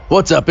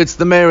What's up? It's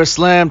the mayor of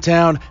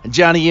Slamtown,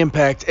 Johnny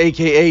Impact,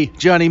 a.k.a.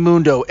 Johnny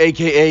Mundo,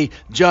 a.k.a.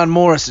 John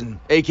Morrison,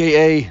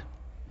 a.k.a.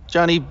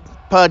 Johnny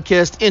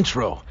Podcast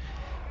Intro.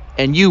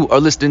 And you are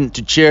listening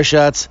to Chair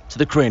Shots to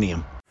the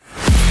Cranium.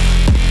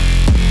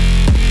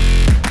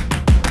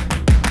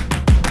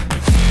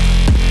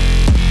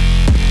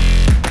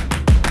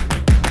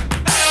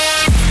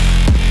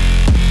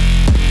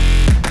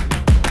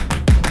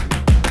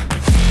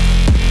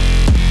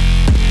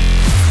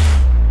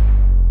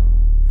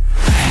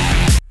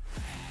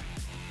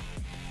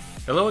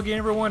 Hello again,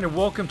 everyone, and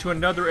welcome to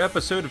another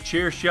episode of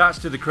Chair Shots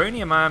to the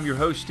Cranium. I'm your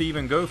host,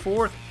 Stephen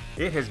Goforth.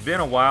 It has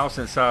been a while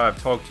since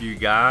I've talked to you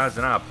guys,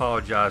 and I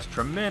apologize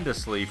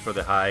tremendously for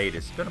the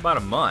hiatus. It's been about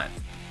a month,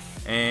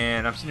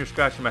 and I'm sitting here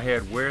scratching my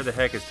head, where the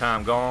heck has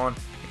time gone?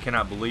 I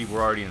cannot believe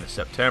we're already in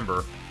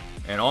September,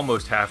 and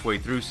almost halfway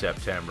through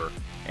September,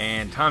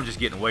 and time's just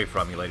getting away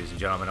from me, ladies and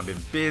gentlemen. I've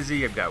been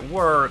busy, I've got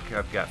work,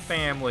 I've got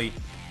family,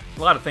 a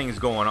lot of things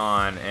going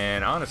on,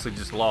 and honestly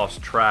just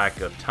lost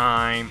track of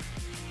time.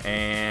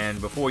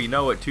 And before you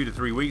know it, 2 to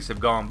 3 weeks have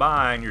gone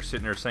by, and you're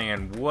sitting there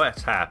saying,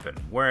 what's happened?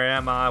 Where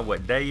am I?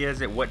 What day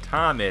is it? What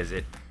time is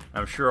it?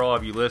 I'm sure all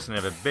of you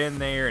listening have been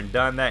there and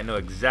done that and know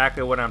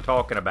exactly what I'm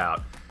talking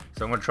about.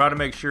 So I'm going to try to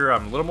make sure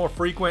I'm a little more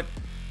frequent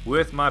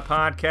with my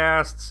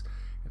podcasts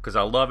because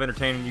I love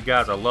entertaining you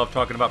guys. I love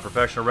talking about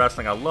professional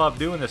wrestling. I love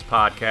doing this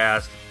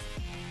podcast.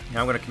 And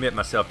I'm going to commit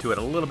myself to it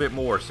a little bit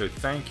more. So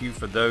thank you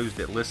for those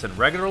that listen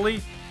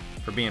regularly,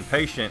 for being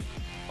patient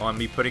on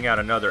me putting out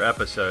another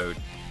episode.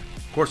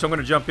 Of course, I'm going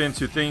to jump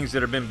into things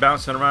that have been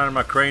bouncing around in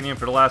my cranium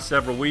for the last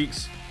several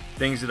weeks,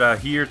 things that I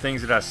hear,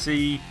 things that I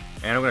see,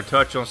 and I'm going to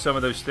touch on some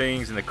of those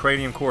things in the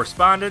Cranium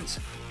Correspondence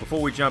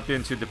before we jump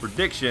into the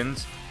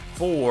predictions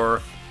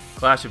for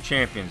Clash of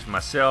Champions,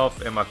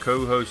 myself and my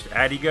co-host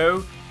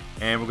Adigo,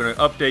 and we're going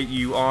to update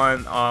you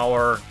on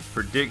our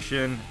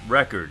prediction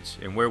records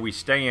and where we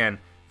stand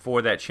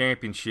for that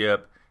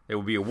championship that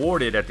will be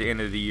awarded at the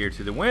end of the year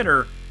to the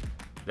winner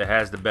that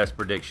has the best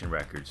prediction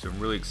record. So I'm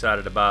really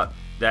excited about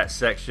that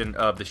section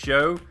of the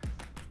show.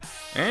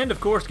 And of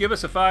course, give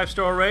us a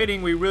 5-star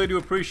rating. We really do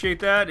appreciate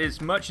that.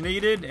 It's much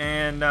needed,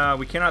 and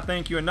we cannot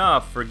thank you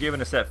enough for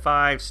giving us that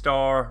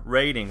 5-star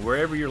rating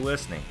wherever you're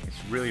listening. It's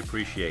really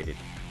appreciated.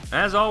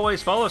 As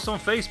always, follow us on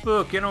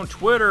Facebook and on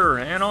Twitter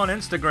and on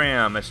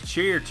Instagram. It's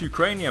Chair 2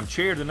 Cranium,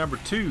 Chair the number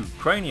 2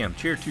 Cranium,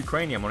 Chair 2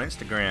 Cranium on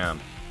Instagram,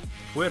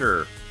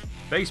 Twitter,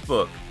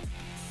 Facebook.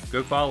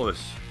 Go follow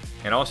us.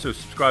 And also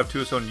subscribe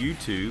to us on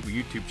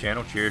YouTube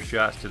channel, Chair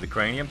Shots to the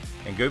Cranium.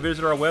 And go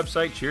visit our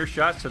website,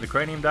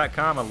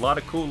 chairshotstothecranium.com. A lot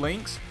of cool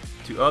links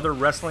to other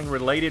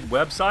wrestling-related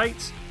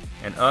websites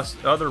and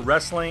other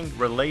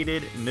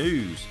wrestling-related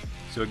news.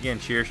 So again,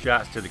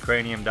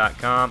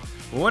 chairshotstothecranium.com.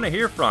 We want to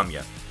hear from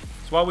you.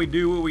 That's why we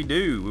do what we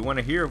do. We want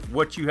to hear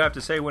what you have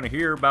to say. We want to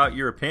hear about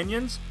your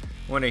opinions.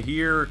 We want to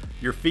hear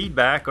your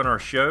feedback on our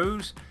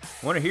shows.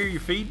 I want to hear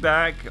your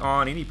feedback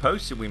on any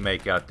posts that we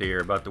make out there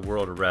about the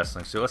world of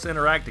wrestling. So let's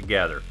interact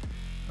together.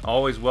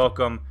 Always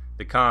welcome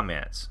the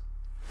comments.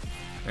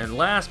 And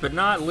last but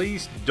not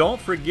least, don't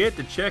forget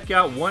to check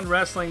out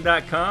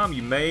OneWrestling.com.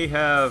 You may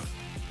have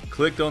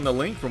clicked on the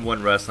link from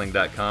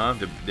OneWrestling.com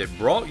that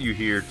brought you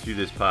here to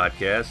this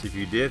podcast. If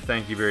you did,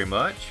 thank you very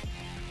much.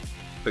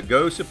 But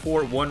go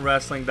support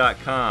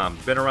OneWrestling.com.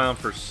 Been around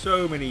for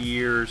so many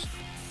years.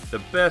 The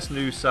best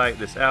news site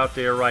that's out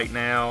there right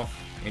now.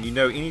 And you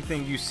know,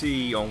 anything you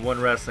see on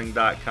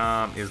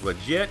OneWrestling.com is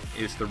legit.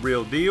 It's the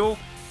real deal.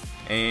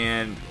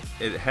 And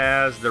it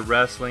has the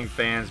wrestling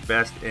fans'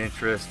 best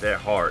interest at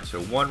heart.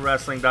 So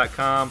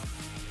OneWrestling.com,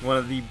 one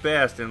of the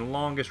best and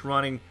longest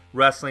running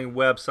wrestling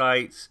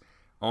websites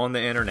on the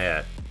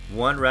internet.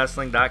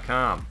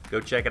 OneWrestling.com.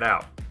 Go check it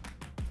out.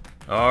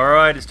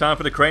 Alright, it's time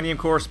for the Cranium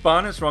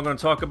Correspondence, where I'm going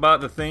to talk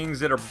about the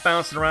things that are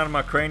bouncing around in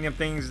my cranium,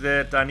 things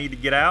that I need to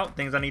get out,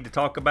 things I need to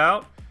talk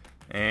about.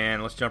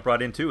 And let's jump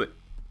right into it.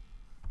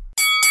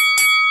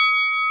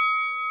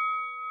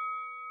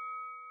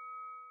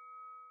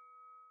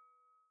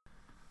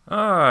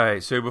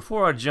 Alright, so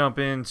before I jump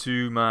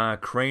into my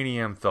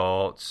cranium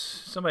thoughts,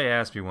 somebody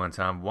asked me one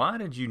time, why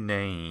did you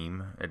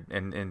name,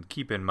 and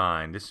keep in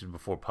mind, this is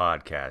before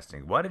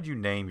podcasting, why did you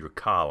name your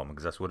column,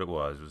 because that's what it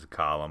was a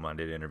column, I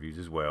did interviews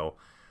as well,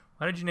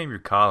 why did you name your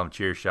column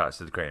Chair Shots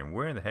to the Cranium?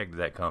 Where in the heck did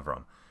that come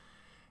from?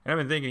 And I've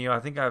been thinking, I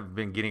think I've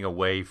been getting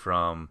away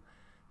from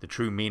the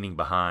true meaning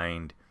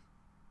behind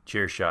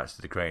Chair Shots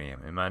to the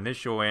Cranium. And my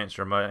initial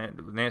answer,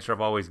 the answer I've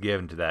always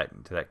given to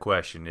that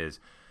question is,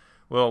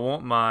 well, I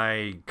want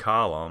my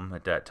column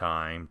at that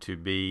time to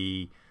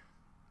be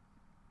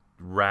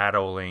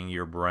rattling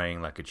your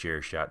brain like a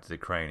chair shot to the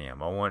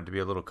cranium. I want it to be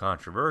a little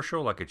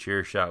controversial like a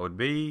chair shot would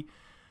be,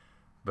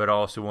 but I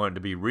also want it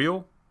to be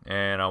real,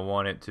 and I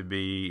want it to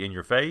be in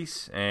your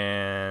face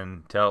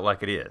and tell it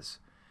like it is,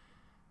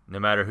 no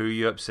matter who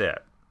you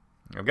upset.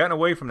 I've gotten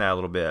away from that a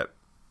little bit,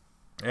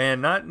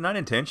 and not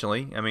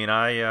intentionally. I mean,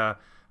 I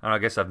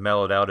guess I've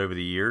mellowed out over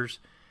the years.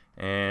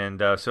 And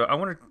so I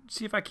want to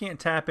see if I can't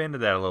tap into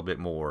that a little bit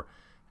more.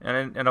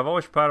 and I've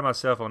always prided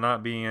myself on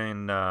not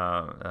being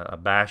a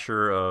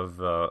basher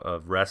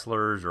of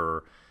wrestlers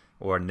or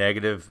a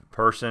negative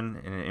person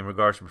in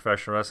regards to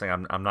professional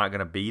wrestling. I'm not going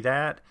to be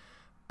that,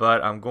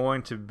 but I'm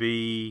going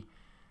to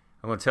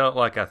tell it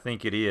like I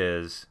think it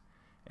is,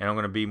 and I'm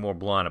going to be more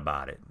blunt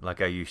about it,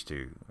 like I used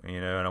to,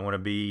 and I want to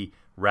be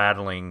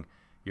rattling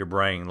your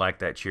brain like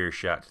that chair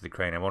shot to the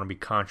cranium. I want to be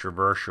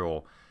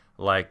controversial,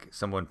 like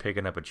someone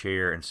picking up a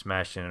chair and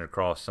smashing it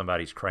across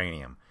somebody's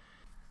cranium.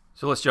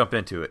 So let's jump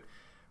into it.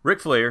 Ric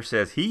Flair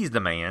says he's the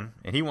man,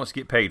 and he wants to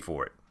get paid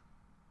for it.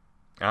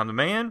 I'm the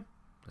man.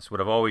 That's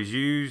what I've always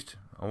used.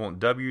 I want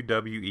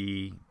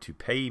WWE to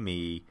pay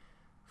me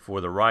for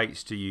the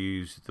rights to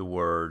use the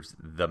words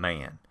 "the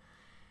man."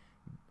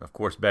 Of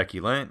course, Becky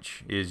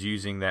Lynch is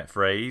using that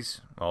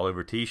phrase all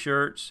over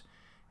T-shirts,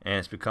 and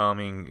it's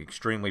becoming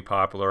extremely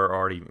popular,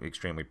 already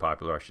extremely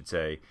popular, I should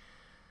say.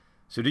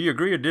 So do you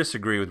agree or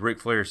disagree with Ric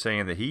Flair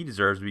saying that he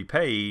deserves to be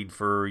paid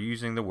for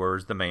using the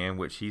words "the man,"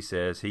 which he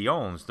says he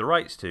owns the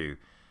rights to?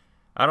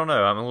 I don't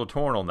know. I'm a little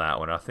torn on that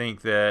one. I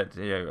think that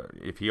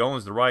if he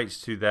owns the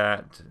rights to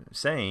that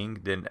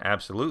saying, then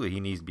absolutely he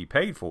needs to be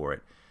paid for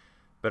it.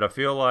 But I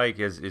feel like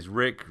is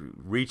Rick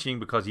reaching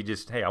because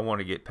hey, I want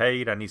to get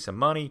paid. I need some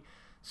money.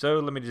 So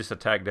let me just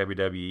attack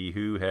WWE,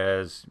 who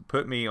has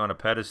put me on a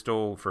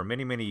pedestal for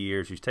many, many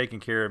years, who's taken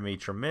care of me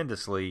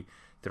tremendously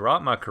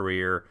throughout my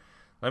career.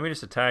 Let me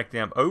just attack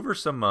them over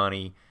some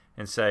money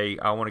and say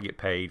I want to get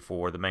paid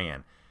for the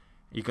man.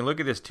 You can look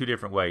at this two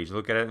different ways.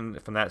 Look at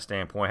it from that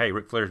standpoint. Hey,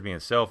 Ric Flair's being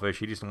selfish.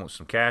 He just wants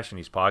some cash in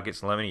his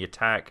pockets. Let him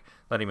attack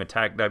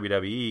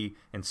WWE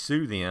and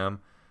sue them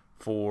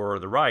for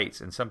the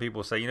rights. And some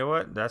people say, you know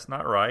what? That's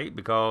not right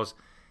because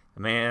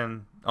the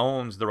man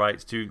owns the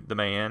rights to the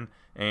man,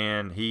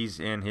 and he's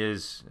in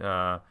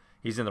the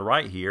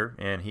right here,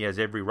 and he has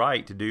every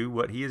right to do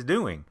what he is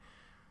doing.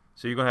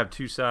 So you're gonna have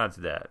two sides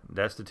to that.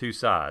 That's the two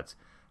sides.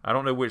 I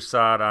don't know which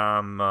side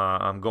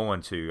I'm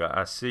going to.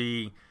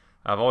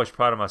 I've always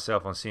prided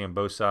myself on seeing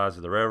both sides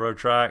of the railroad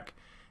track,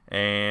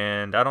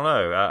 and I don't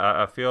know.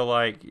 I feel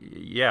like,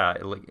 yeah,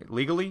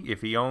 legally,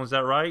 if he owns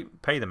that right,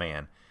 pay the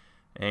man,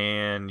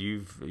 and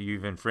you've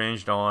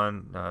infringed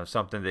on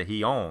something that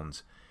he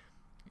owns.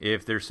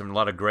 If there's a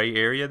lot of gray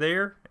area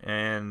there,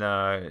 and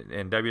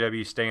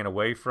WWE staying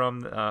away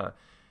from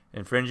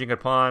infringing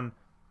upon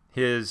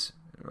his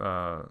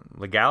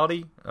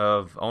legality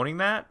of owning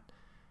that,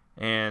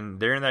 and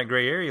they're in that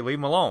gray area, leave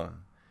them alone.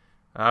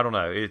 I don't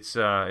know. It's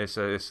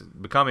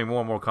becoming more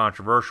and more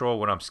controversial.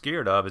 What I'm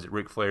scared of is that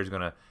Ric Flair is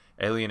going to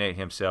alienate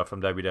himself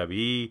from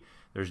WWE.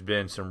 There's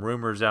been some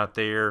rumors out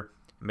there,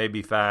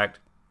 maybe fact,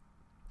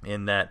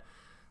 in that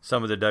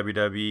some of the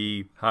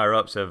WWE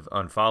higher-ups have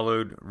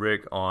unfollowed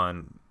Rick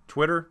on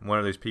Twitter, one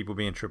of those people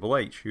being Triple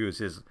H, who is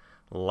his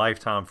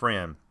lifetime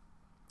friend,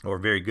 or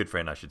very good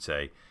friend, I should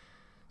say.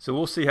 So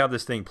we'll see how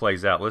this thing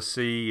plays out. Let's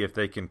see if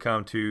they can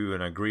come to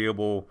an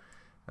agreeable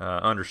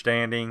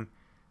understanding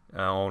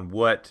on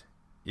what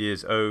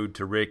is owed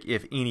to Rick,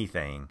 if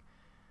anything.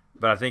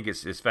 But I think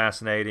it's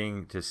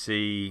fascinating to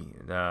see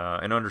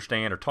and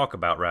understand, or talk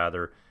about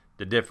rather,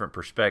 the different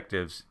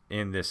perspectives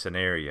in this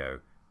scenario.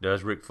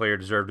 Does Ric Flair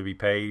deserve to be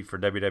paid for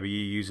WWE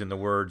using the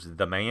words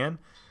 "the man,"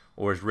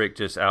 or is Rick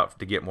just out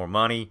to get more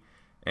money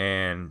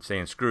and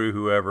saying screw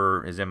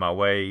whoever is in my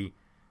way,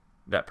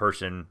 that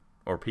person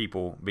or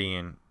people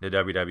being the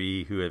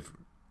WWE who have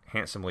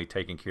handsomely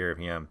taken care of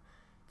him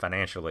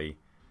financially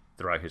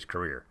throughout his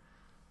career?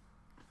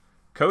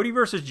 Cody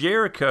versus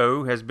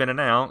Jericho has been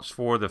announced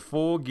for the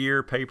Full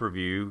Gear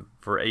pay-per-view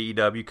for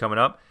AEW coming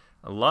up.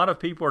 A lot of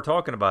people are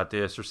talking about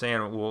this. They're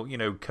saying, well,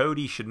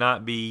 Cody should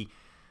not be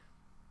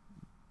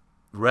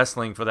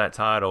wrestling for that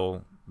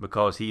title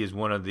because he is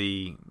one of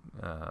the,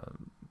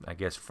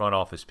 front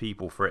office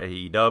people for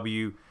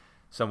AEW.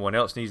 Someone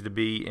else needs to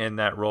be in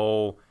that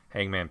role.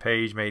 Hangman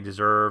Page may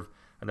deserve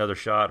another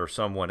shot, or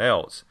someone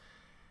else.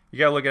 You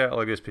got to look at it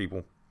like this,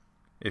 people.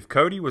 If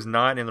Cody was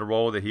not in the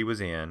role that he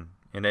was in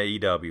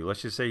AEW,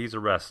 let's just say he's a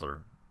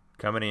wrestler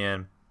coming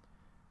in,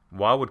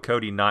 why would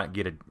Cody not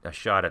get a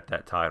shot at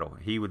that title?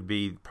 He would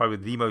be probably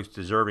the most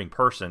deserving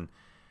person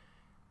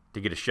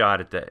to get a shot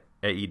at the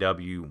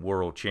AEW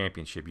World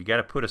Championship. You got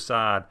to put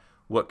aside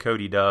what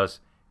Cody does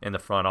in the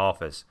front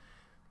office.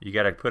 You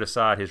got to put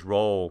aside his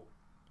role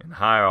in the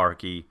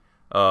hierarchy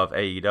of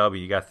AEW.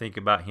 You got to think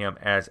about him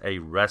as a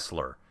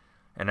wrestler.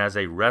 And as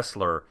a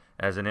wrestler,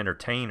 as an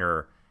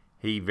entertainer,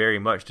 he very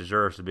much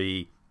deserves to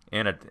be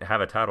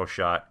have a title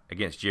shot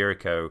against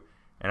Jericho,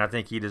 and I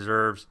think he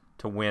deserves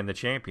to win the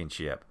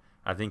championship.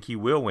 I think he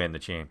will win the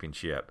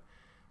championship.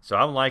 So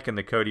I'm liking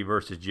the Cody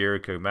versus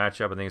Jericho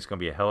matchup. I think it's going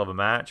to be a hell of a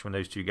match when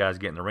those two guys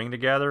get in the ring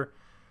together.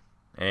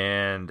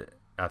 And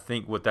I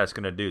think what that's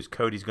going to do is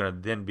Cody's going to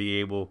then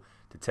be able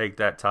to take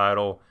that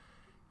title,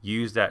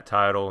 use that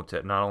title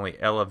to not only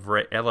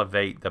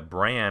elevate the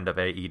brand of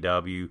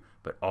AEW,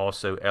 but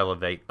also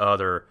elevate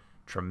other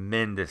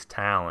tremendous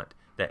talent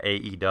that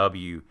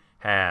AEW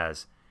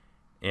has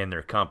in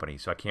their company.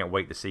 So I can't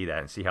wait to see that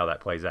and see how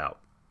that plays out.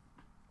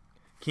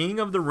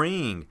 King of the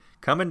Ring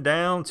coming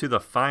down to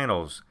the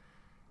finals.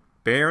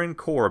 Baron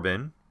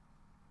Corbin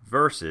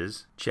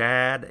versus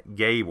Chad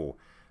Gable.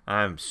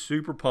 I'm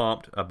super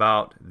pumped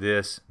about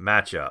this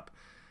matchup.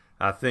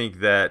 I think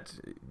that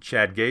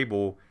Chad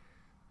Gable,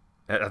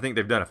 I think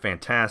they've done a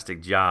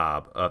fantastic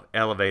job of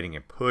elevating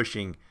and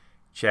pushing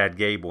Chad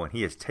Gable, and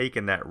he has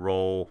taken that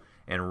role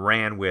and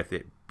ran with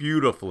it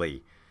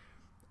beautifully.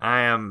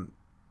 I am,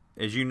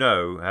 as you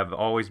know, have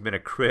always been a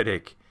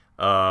critic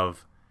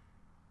of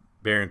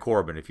Baron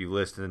Corbin. If you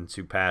listen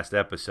to past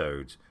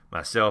episodes,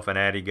 myself and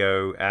Addy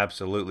Go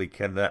absolutely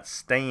cannot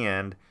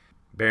stand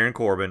Baron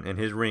Corbin in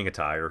his ring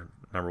attire.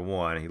 Number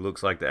one, he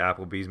looks like the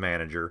Applebee's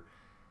manager.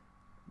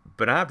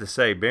 But I have to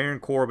say, Baron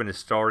Corbin is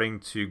starting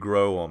to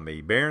grow on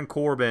me. Baron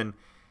Corbin,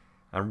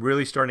 I'm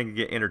really starting to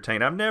get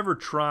entertained. I've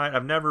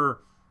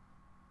never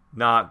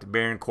knocked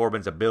Baron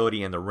Corbin's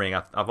ability in the ring.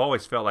 I've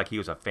always felt like he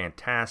was a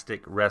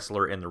fantastic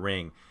wrestler in the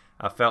ring.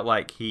 I felt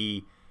like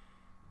he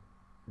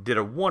did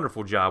a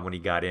wonderful job when he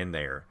got in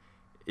there.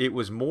 It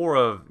was more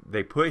of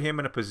they put him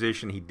in a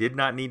position he did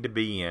not need to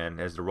be in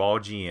as the Raw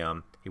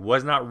GM. He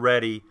was not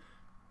ready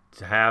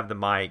to have the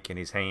mic in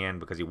his hand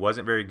because he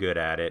wasn't very good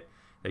at it.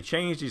 They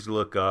changed his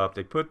look up.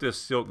 They put this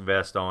silk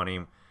vest on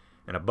him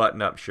and a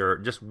button-up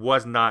shirt. Just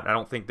was not, I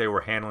don't think they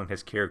were handling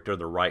his character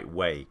the right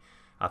way.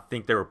 I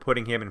think they were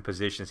putting him in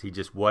positions he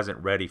just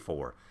wasn't ready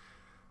for.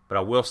 But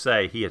I will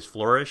say he has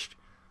flourished.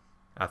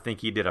 I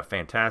think he did a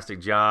fantastic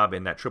job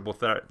in that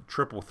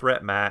triple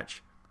threat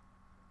match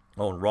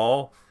on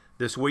Raw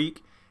this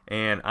week.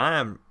 And I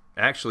am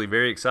actually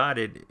very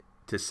excited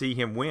to see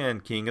him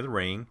win King of the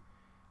Ring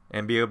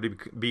and be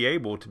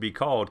able to be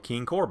called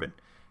King Corbin.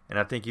 And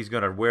I think he's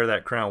going to wear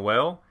that crown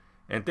well.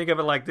 And think of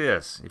it like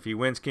this. If he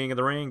wins King of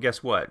the Ring,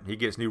 guess what? He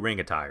gets new ring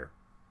attire.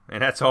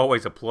 And that's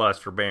always a plus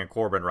for Baron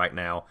Corbin right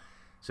now.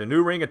 So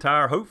new ring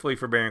attire, hopefully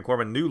for Baron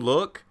Corbin, new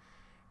look.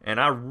 And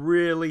I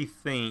really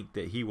think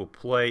that he will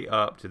play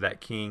up to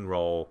that King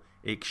role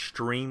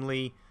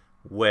extremely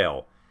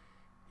well.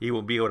 He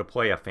will be able to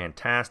play a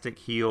fantastic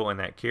heel in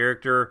that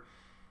character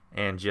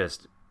and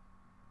just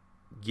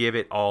give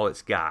it all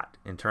it's got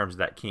in terms of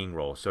that King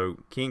role. So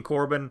King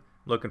Corbin,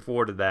 looking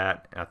forward to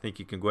that. I think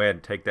you can go ahead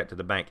and take that to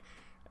the bank.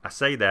 I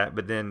say that,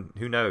 but then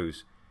who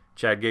knows?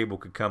 Chad Gable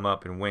could come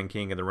up and win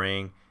King of the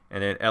Ring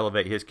and then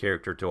elevate his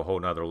character to a whole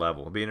nother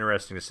level. It'll be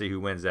interesting to see who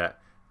wins that.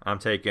 I'm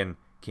taking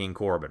King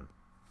Corbin.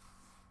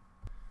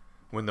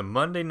 When the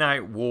Monday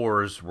Night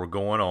Wars were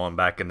going on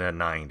back in the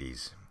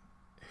 90s,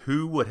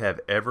 who would have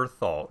ever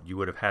thought you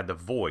would have had the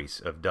voice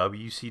of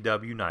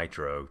WCW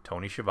Nitro,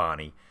 Tony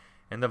Schiavone,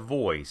 and the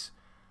voice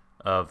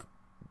of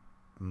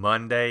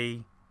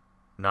Monday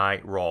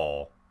Night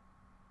Raw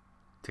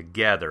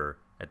together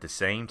at the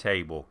same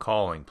table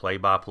calling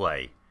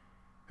play-by-play?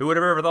 Who would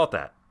have ever thought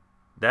that?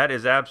 That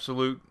is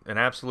an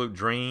absolute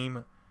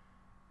dream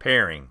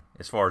pairing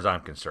as far as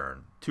I'm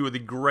concerned. Two of the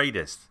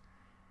greatest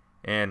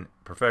in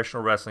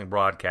professional wrestling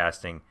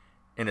broadcasting,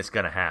 and it's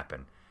going to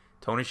happen.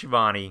 Tony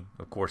Schiavone,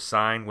 of course,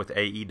 signed with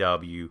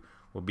AEW,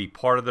 will be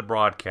part of the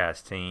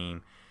broadcast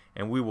team,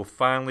 and we will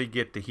finally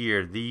get to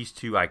hear these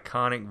two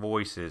iconic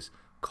voices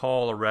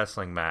call a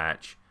wrestling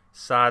match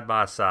side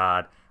by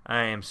side.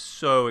 I am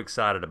so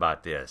excited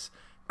about this.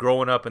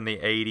 Growing up in the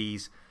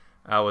 80s,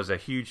 I was a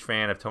huge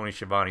fan of Tony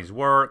Schiavone's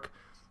work.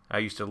 I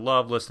used to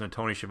love listening to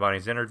Tony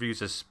Schiavone's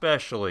interviews,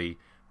 especially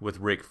with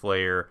Ric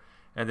Flair,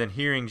 and then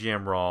hearing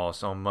Jim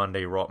Ross on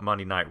Monday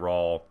Night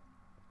Raw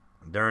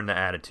during the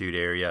Attitude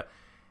Era.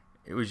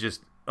 It was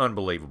just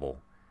unbelievable.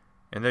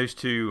 And those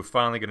two are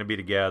finally going to be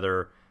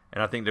together,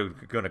 and I think they're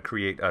going to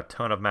create a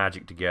ton of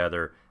magic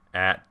together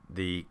at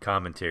the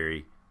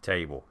commentary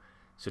table.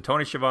 So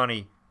Tony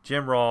Schiavone,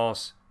 Jim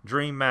Ross,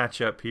 dream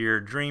matchup here,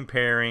 dream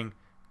pairing,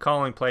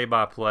 calling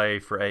play-by-play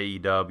for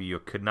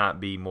AEW. Could not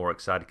be more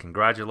excited.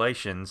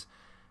 Congratulations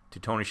to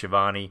Tony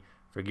Schiavone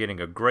for getting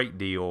a great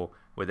deal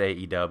with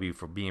AEW,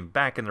 for being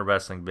back in the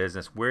wrestling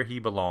business where he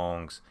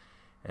belongs,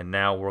 and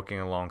now working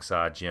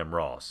alongside Jim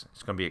Ross.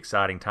 It's going to be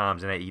exciting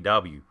times in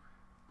AEW.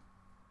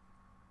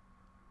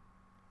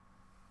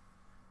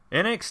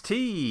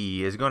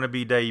 NXT is going to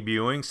be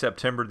debuting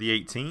September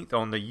the 18th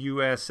on the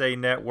USA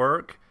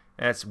Network.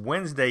 That's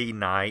Wednesday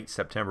night,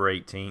 September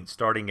 18th,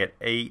 starting at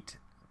 8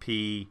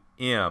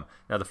 p.m.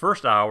 Now, the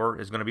first hour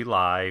is going to be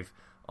live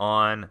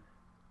on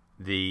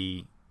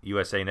the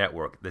USA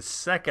Network. The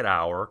second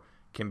hour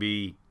can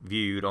be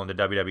viewed on the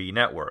WWE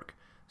Network.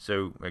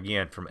 So,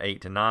 again, from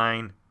 8 to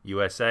 9,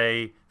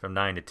 USA, from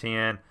 9 to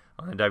 10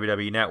 on the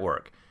WWE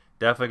Network.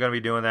 Definitely going to be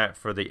doing that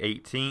for the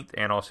 18th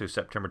and also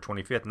September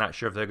 25th. Not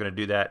sure if they're going to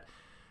do that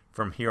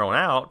from here on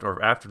out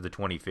or after the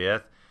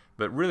 25th,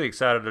 but really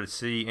excited to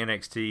see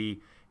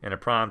NXT in a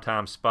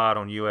primetime spot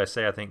on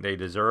USA. I think they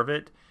deserve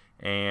it,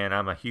 and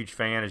I'm a huge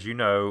fan, as you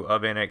know,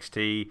 of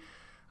NXT.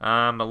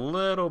 I'm a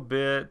little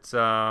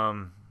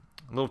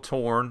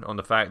torn on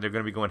the fact they're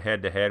going to be going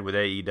head-to-head with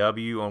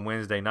AEW on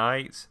Wednesday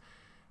nights.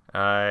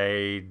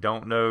 I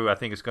don't know. I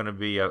think it's going to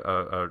be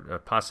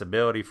a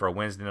possibility for a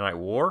Wednesday night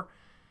war,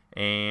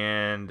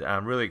 and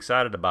I'm really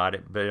excited about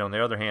it. But on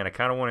the other hand, I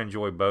kind of want to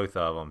enjoy both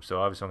of them. So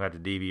obviously I'm going to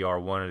have to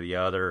DVR one or the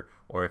other,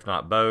 or if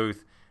not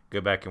both,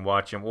 go back and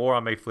watch them, or I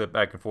may flip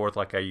back and forth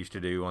like I used to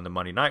do on the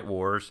Monday Night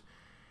Wars.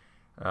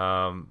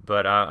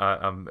 But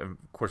I'm, of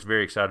course,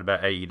 very excited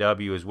about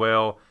AEW as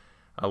well.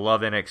 I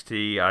love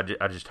NXT.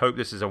 I just hope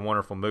this is a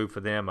wonderful move for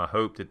them. I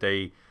hope that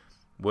they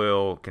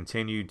will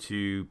continue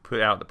to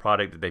put out the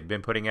product that they've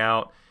been putting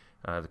out.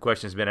 The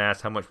question has been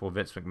asked, how much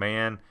influence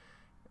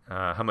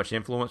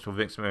will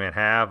Vince McMahon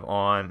have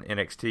on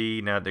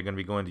NXT now that they're going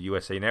to be going to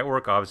USA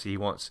Network? Obviously, he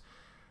wants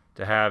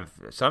to have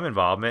some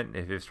involvement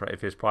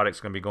if his product's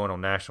going to be going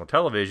on national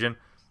television,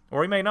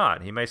 or he may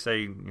not. He may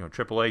say,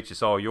 Triple H,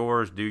 it's all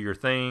yours, do your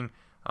thing.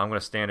 I'm going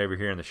to stand over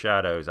here in the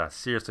shadows. I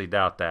seriously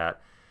doubt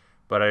that.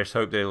 But I just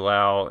hope they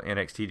allow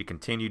NXT to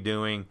continue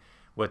doing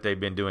what they've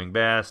been doing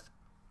best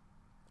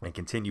and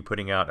continue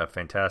putting out a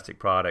fantastic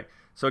product.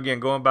 So again,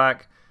 going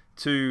back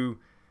to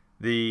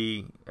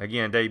the,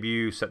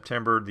 debut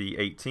September the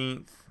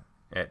 18th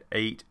at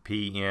 8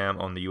 p.m.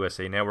 on the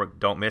USA Network.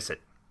 Don't miss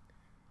it.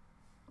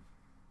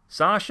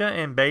 Sasha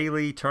and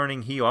Bayley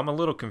turning heel. I'm a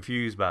little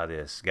confused by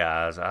this,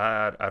 guys.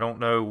 I don't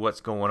know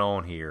what's going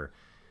on here.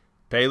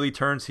 Bayley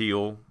turns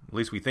heel, at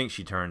least we think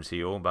she turns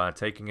heel, by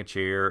taking a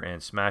chair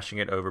and smashing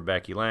it over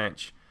Becky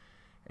Lynch.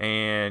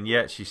 And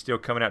yet she's still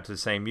coming out to the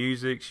same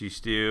music. She's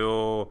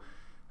still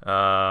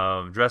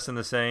dressing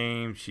the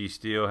same. She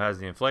still has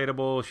the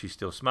inflatable. She's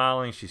still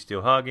smiling. She's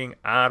still hugging.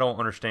 I don't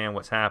understand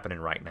what's happening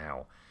right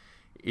now.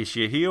 Is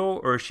she a heel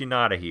or is she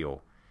not a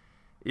heel?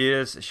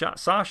 Is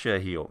Sasha a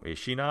heel? Is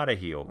she not a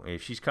heel?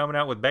 If she's coming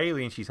out with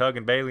Bayley and she's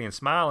hugging Bayley and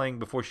smiling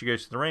before she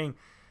goes to the ring,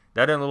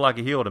 that doesn't look like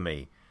a heel to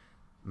me.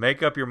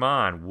 Make up your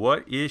mind.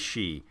 What is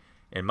she?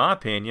 In my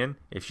opinion,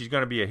 if she's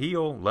going to be a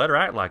heel, let her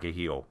act like a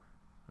heel.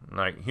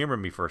 Like, humor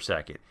me for a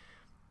second.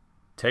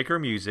 Take her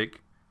music,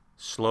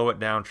 slow it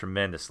down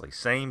tremendously.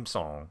 Same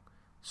song,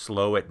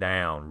 slow it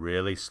down.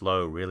 Really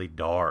slow, really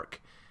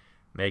dark.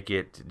 Make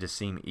it just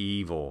seem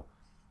evil.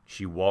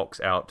 She walks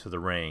out to the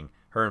ring.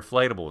 Her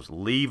inflatables,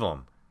 leave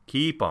them.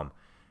 Keep them.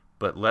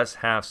 But let's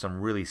have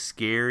some really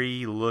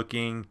scary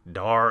looking,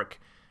 dark,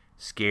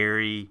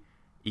 scary,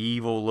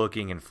 evil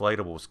looking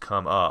inflatables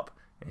come up,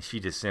 and she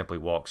just simply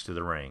walks to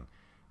the ring.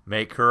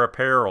 Make her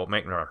apparel,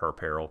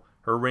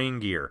 her ring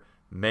gear,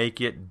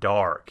 make it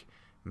dark,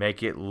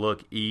 make it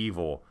look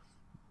evil.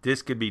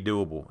 This could be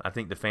doable. I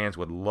think the fans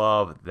would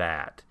love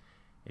that.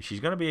 If she's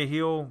going to be a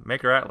heel,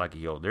 make her act like a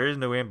heel. There is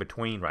no in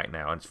between right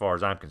now, as far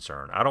as I'm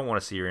concerned. I don't want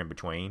to see her in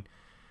between.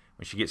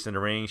 When she gets in the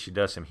ring, she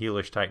does some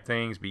heelish type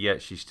things, but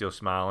yet she's still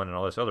smiling and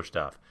all this other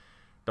stuff.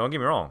 Don't get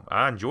me wrong.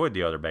 I enjoyed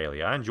the other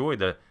Bayley. I enjoyed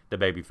the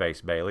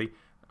babyface Bayley.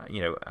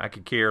 I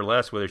could care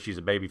less whether she's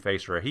a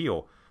babyface or a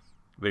heel.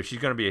 But if she's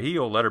going to be a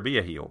heel, let her be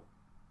a heel.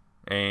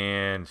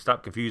 And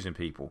stop confusing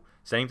people.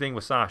 Same thing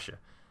with Sasha.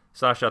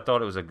 Sasha, I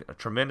thought it was a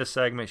tremendous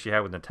segment she had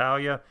with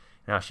Natalya.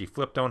 And how she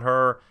flipped on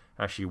her.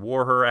 How she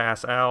wore her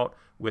ass out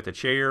with a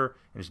chair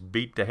and just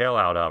beat the hell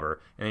out of her.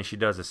 And then she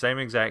does the same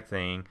exact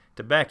thing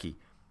to Becky.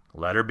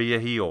 Let her be a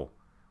heel.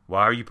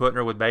 Why are you putting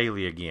her with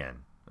Bayley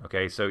again?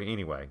 Okay, so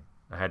anyway,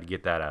 I had to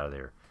get that out of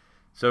there.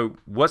 So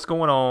what's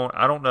going on?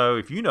 I don't know.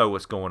 If you know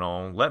what's going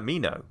on, let me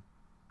know.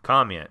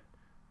 Comment.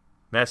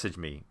 Message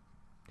me.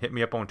 Hit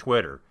me up on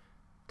Twitter.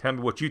 Tell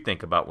me what you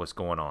think about what's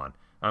going on.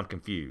 I'm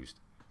confused.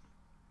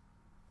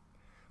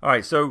 All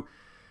right, so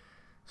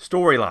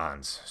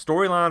storylines.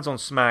 Storylines on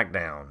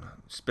SmackDown.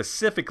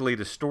 Specifically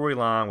the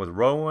storyline with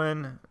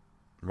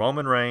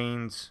Roman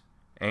Reigns,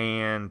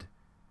 and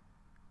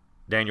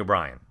Daniel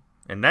Bryan.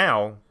 And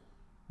now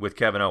with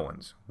Kevin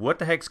Owens. What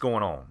the heck's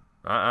going on?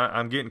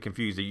 I'm getting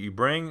confused. You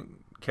bring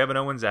Kevin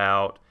Owens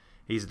out.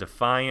 He's a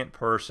defiant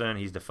person.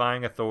 He's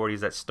defying authority.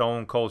 He's that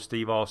Stone Cold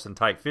Steve Austin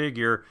type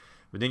figure.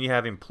 But then you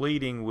have him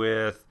pleading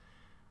with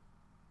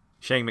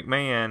Shane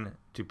McMahon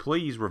to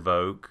please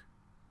revoke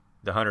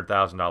the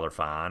 $100,000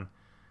 fine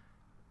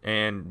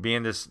and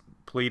being this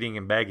pleading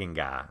and begging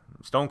guy.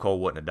 Stone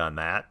Cold wouldn't have done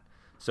that.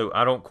 So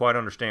I don't quite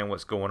understand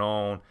what's going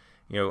on.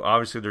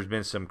 Obviously there's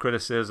been some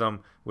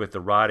criticism with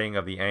the writing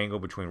of the angle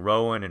between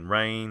Rowan and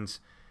Reigns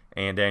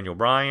and Daniel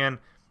Bryan.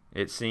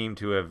 It seemed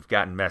to have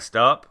gotten messed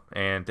up,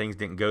 and things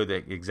didn't go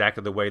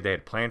exactly the way they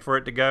had planned for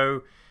it to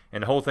go.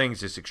 And the whole thing's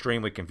just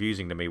extremely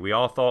confusing to me. We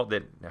all thought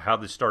that how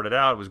this started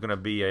out was going to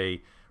be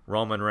a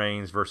Roman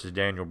Reigns versus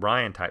Daniel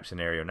Bryan type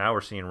scenario. Now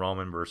we're seeing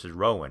Roman versus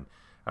Rowan.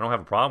 I don't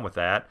have a problem with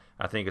that.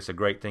 I think it's a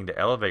great thing to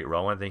elevate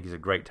Rowan. I think he's a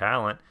great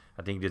talent.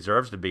 I think he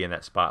deserves to be in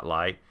that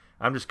spotlight.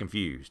 I'm just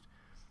confused.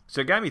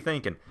 So it think me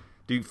thinking,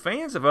 do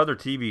fans of other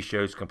TV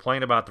shows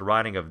complain about the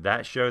writing of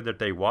that show that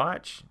they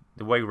watch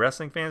the way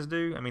wrestling fans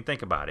do? I mean,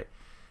 think about it.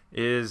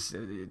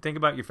 Think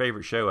about your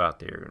favorite show out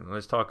there.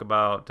 Let's talk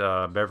about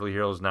Beverly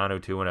Hills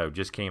 90210.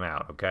 Just came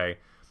out, okay?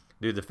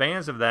 Do the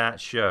fans of that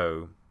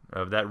show,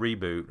 of that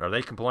reboot, are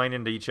they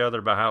complaining to each other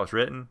about how it's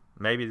written?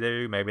 Maybe they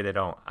do, maybe they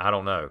don't. I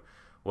don't know.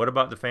 What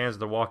about the fans of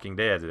The Walking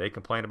Dead? Do they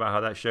complain about how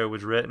that show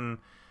was written?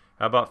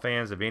 How about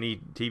fans of any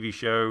TV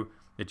show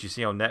that you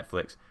see on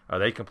Netflix? Are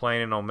they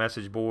complaining on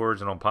message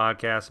boards and on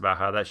podcasts about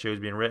how that show's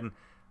being written?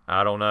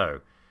 I don't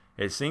know.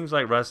 It seems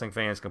like wrestling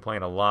fans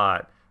complain a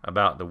lot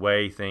about the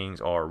way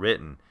things are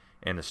written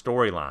and the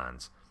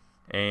storylines.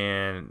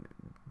 And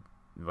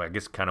I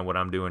guess kind of what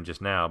I'm doing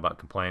just now about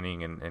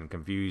complaining and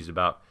confused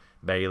about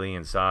Bayley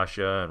and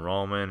Sasha and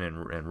Roman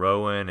and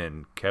Rowan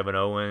and Kevin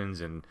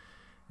Owens and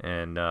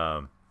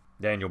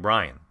Daniel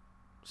Bryan.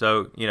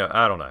 So,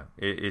 I don't know.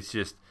 It's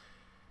just,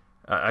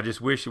 I just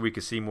wish that we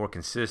could see more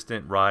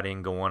consistent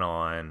writing going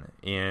on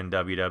in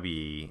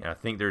WWE. I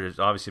think there's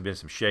obviously been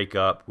some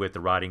shake-up with the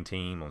writing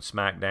team on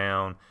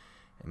SmackDown,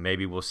 and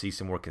maybe we'll see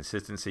some more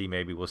consistency.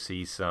 Maybe we'll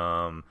see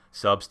some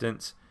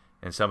substance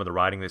in some of the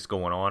writing that's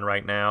going on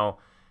right now.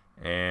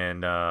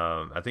 And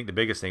I think the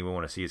biggest thing we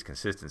want to see is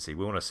consistency.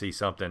 We want to see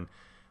something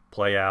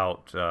play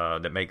out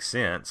that makes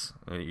sense.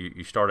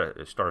 You start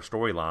a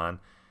storyline,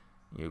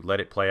 you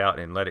let it play out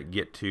and let it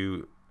get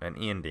to an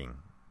ending.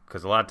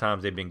 Because a lot of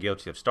times they've been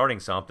guilty of starting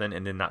something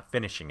and then not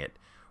finishing it.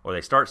 Or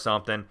they start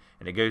something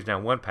and it goes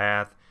down one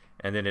path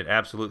and then it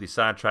absolutely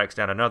sidetracks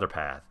down another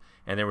path.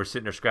 And then we're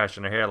sitting there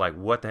scratching our head like,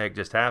 what the heck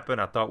just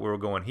happened? I thought we were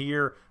going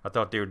here. I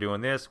thought they were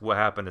doing this. What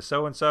happened to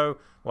so-and-so?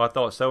 Well, I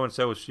thought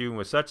so-and-so was shooting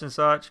with such and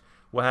such.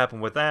 What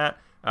happened with that?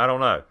 I don't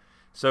know.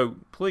 So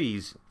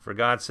please, for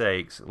God's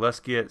sakes, let's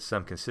get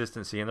some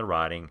consistency in the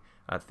writing.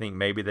 I think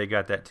maybe they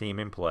got that team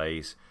in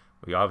place.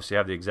 We obviously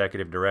have the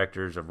executive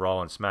directors of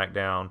Raw and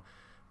SmackDown,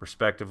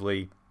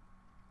 respectively,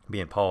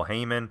 being Paul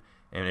Heyman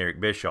and Eric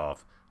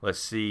Bischoff. Let's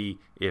see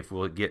if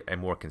we'll get a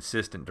more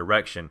consistent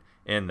direction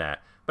in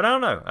that. But I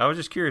don't know. I was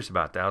just curious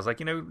about that. I was like,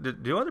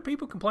 do other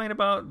people complain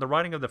about the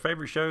writing of their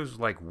favorite shows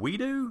like we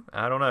do?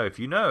 I don't know. If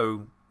you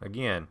know,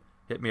 again,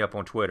 hit me up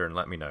on Twitter and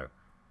let me know.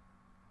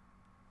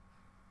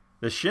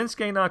 The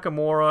Shinsuke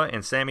Nakamura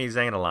and Sami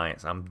Zayn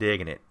alliance, I'm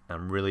digging it.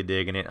 I'm really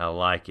digging it. I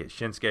like it.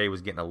 Shinsuke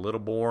was getting a little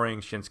boring.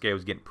 Shinsuke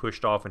was getting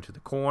pushed off into the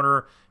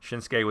corner.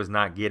 Shinsuke was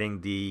not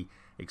getting the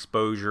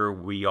exposure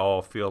we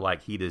all feel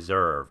like he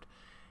deserved.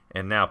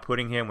 And now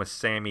putting him with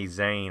Sami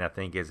Zayn, I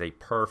think, is a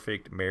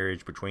perfect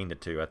marriage between the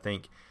two. I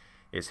think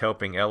it's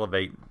helping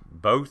elevate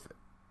both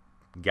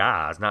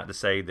guys. Not to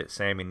say that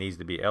Sami needs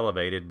to be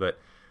elevated, but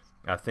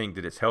I think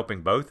that it's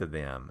helping both of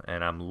them.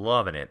 And I'm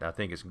loving it. I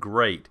think it's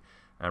great.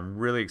 I'm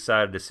really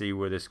excited to see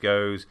where this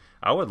goes.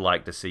 I would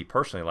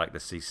personally like to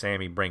see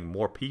Sami bring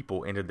more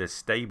people into this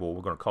stable.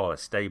 We're going to call it a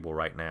stable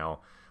right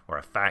now, or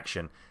a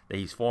faction that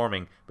he's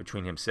forming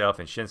between himself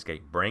and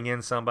Shinsuke. Bring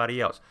in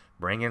somebody else.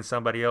 Bring in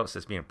somebody else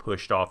that's being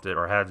pushed off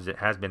or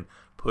has been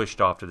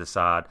pushed off to the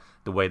side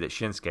the way that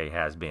Shinsuke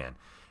has been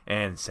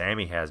and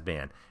Sami has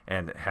been.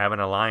 And have an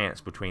alliance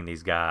between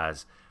these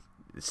guys.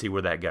 See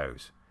where that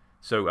goes.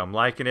 So I'm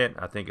liking it.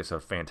 I think it's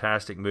a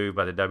fantastic move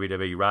by the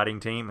WWE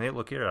writing team. Hey,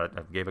 look here, I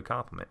gave a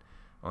compliment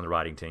on the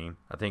writing team.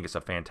 I think it's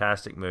a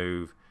fantastic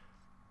move.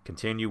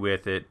 Continue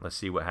with it. Let's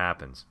see what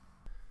happens.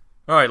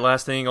 All right,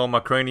 last thing on my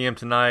cranium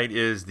tonight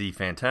is the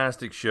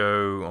fantastic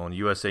show on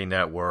USA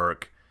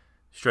Network,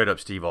 Straight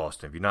Up Steve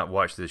Austin. If you've not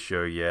watched this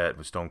show yet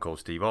with Stone Cold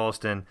Steve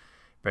Austin,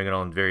 bringing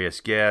on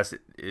various guests,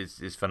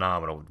 it's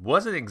phenomenal. It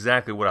wasn't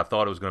exactly what I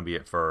thought it was going to be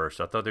at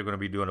first. I thought they were going to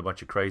be doing a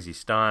bunch of crazy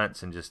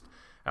stunts and just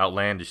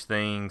outlandish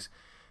things,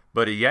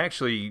 but he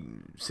actually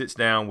sits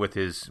down with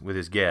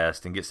his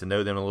guest and gets to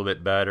know them a little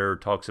bit better,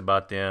 talks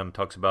about them,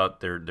 talks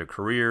about their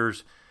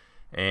careers,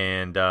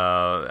 and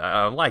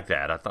I like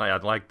that. I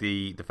like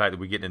the fact that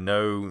we get to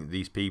know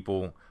these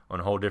people on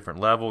a whole different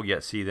level,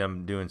 yet see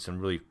them doing some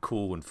really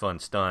cool and fun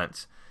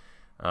stunts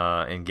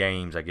and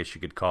games, I guess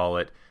you could call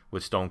it,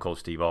 with Stone Cold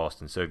Steve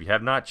Austin. So if you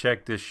have not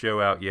checked this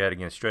show out yet,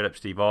 again, Straight Up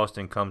Steve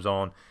Austin comes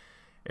on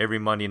every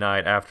Monday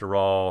night after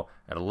Raw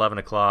at 11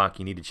 o'clock.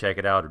 You need to check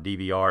it out or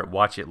DVR it.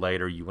 Watch it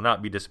later. You will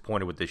not be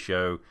disappointed with this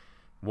show.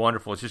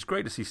 Wonderful. It's just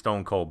great to see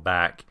Stone Cold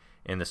back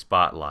in the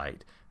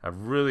spotlight.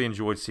 I've really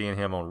enjoyed seeing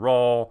him on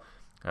Raw.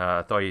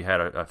 I thought he had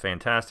a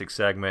fantastic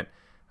segment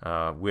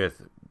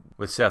with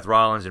Seth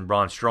Rollins and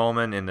Braun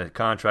Strowman in the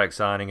contract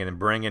signing and then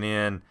bringing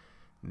in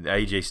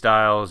AJ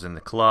Styles and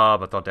the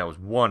club. I thought that was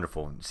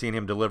wonderful. Seeing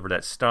him deliver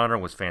that stunner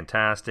was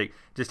fantastic.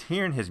 Just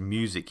hearing his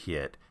music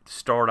hit to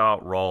start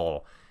out Raw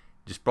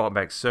just brought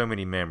back so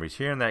many memories.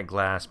 Hearing that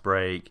glass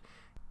break,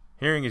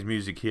 hearing his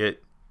music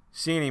hit,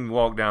 seeing him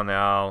walk down the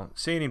aisle,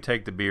 seeing him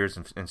take the beers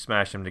and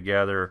smash them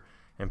together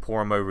and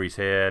pour them over his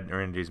head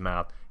or into his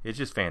mouth. It's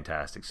just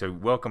fantastic. So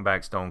welcome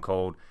back, Stone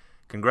Cold.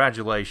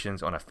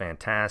 Congratulations on a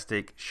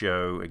fantastic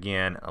show.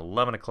 Again,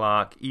 11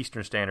 o'clock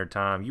Eastern Standard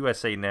Time,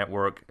 USA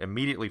Network,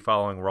 immediately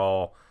following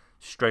Raw,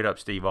 Straight Up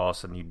Steve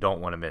Austin. You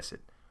don't want to miss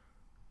it.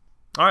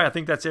 All right, I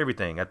think that's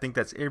everything. I think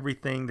that's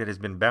everything that has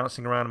been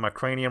bouncing around in my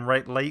cranium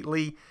right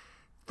lately.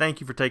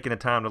 Thank you for taking the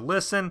time to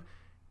listen.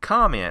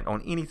 Comment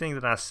on anything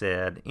that I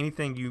said,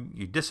 anything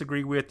you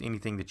disagree with,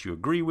 anything that you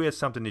agree with,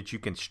 something that you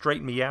can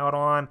straighten me out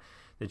on,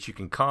 that you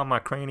can calm my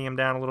cranium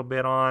down a little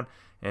bit on,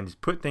 and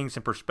just put things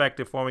in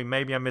perspective for me.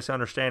 Maybe I'm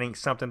misunderstanding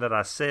something that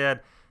I said.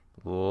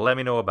 Let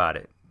me know about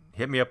it.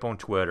 Hit me up on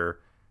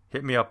Twitter.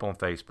 Hit me up on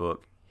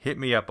Facebook. Hit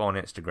me up on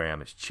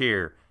Instagram. It's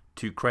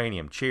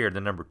Chair2Cranium. Chair,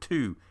 the number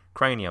 2,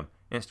 Cranium.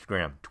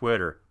 Instagram,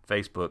 Twitter,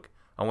 Facebook.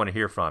 I want to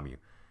hear from you.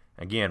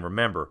 Again,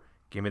 remember,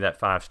 give me that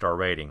 5-star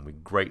rating. We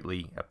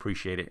greatly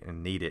appreciate it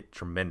and need it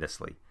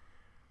tremendously.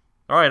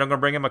 All right, I'm going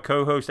to bring in my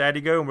co-host,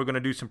 Adigo, and we're going to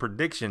do some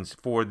predictions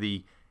for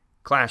the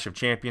Clash of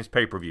Champions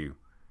pay-per-view.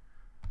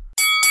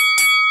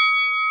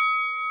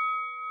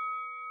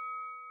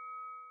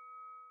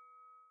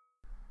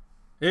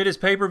 It is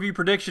pay-per-view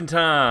prediction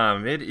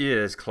time. It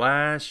is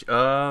Clash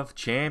of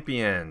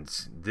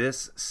Champions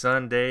this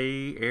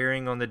Sunday,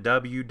 airing on the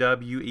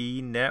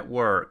WWE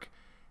Network.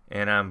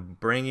 And I'm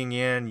bringing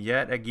in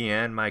yet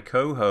again my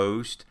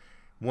co-host,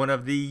 one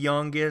of the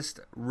youngest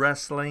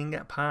wrestling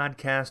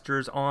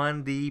podcasters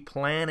on the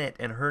planet,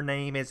 and her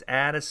name is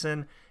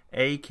Addison,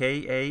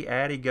 a.k.a.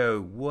 Addigo.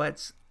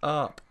 What's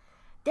up?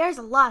 There's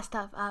a lot of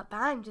stuff up, but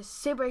I'm just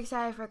super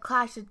excited for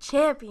Clash of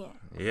Champions.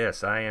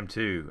 Yes, I am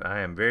too. I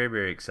am very,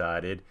 very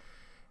excited.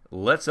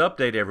 Let's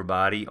update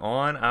everybody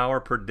on our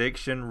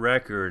prediction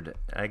record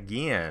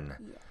again.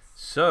 Yes.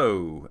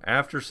 So,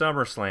 after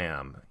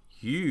SummerSlam,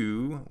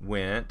 you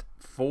went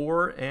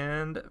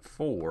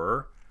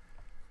 4-4,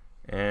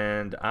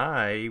 and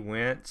I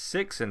went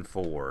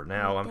 6-4.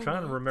 Now, I'm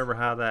trying to remember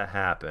how that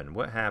happened.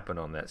 What happened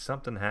on that?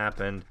 Something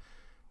happened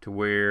to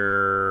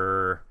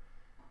where...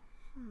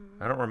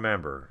 I don't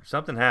remember.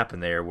 Something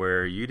happened there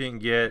where you didn't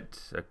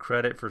get a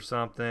credit for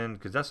something,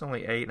 because that's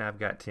only 8 and I've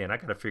got 10. I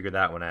got to figure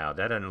that one out.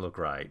 That doesn't look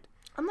right.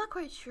 I'm not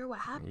quite sure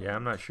what happened. Yeah,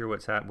 I'm not sure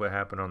what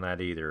happened on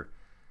that either.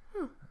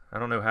 I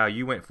don't know how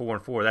you went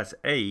 4-4. That's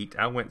 8.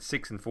 I went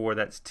 6-4.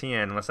 That's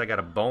 10. Unless I got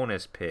a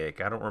bonus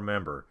pick. I don't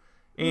remember.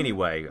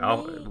 Anyway,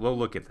 we'll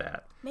look at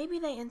that. Maybe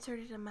they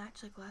inserted a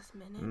match like last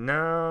minute.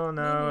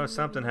 No,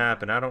 something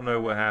happened. I don't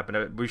know what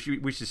happened. We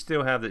should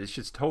still have it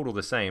should total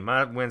the same.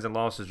 My wins and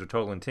losses are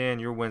totaling 10.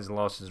 Your wins and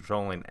losses are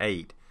totaling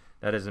 8.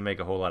 That doesn't make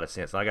a whole lot of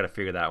sense. I got to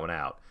figure that one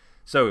out.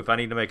 So if I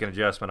need to make an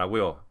adjustment, I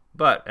will.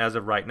 But as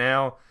of right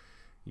now,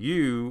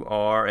 you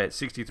are at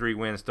 63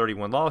 wins,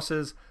 31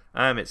 losses.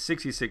 I'm at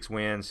 66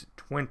 wins,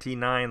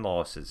 29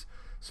 losses.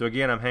 So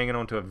again, I'm hanging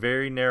on to a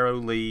very narrow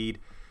lead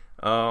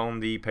on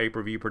the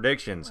pay-per-view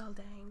predictions. Well,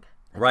 dang.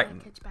 Right.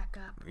 Catch back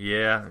up.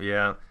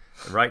 Yeah.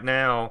 Right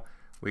now,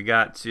 we've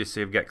got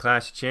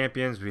Clash of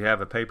Champions. We have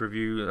a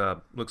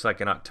pay-per-view, looks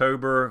like in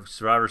October,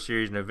 Survivor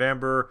Series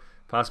November,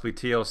 possibly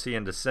TLC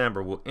in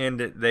December. We'll end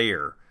it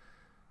there.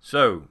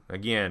 So,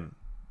 again,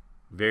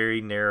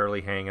 very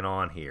narrowly hanging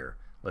on here.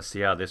 Let's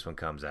see how this one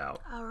comes out.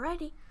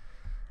 Alrighty.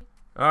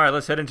 All right,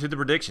 let's head into the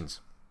predictions.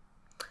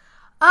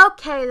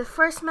 Okay, the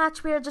first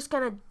match we are just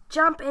going to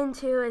jump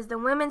into is the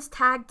Women's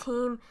Tag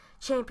Team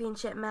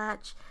Championship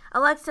match.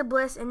 Alexa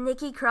Bliss and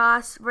Nikki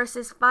Cross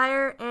versus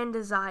Fire and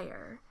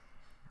Desire.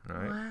 All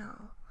right. Wow.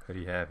 Who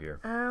do you have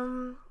here?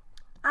 I'm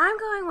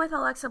going with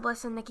Alexa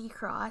Bliss and Nikki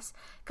Cross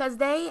because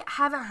they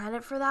haven't had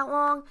it for that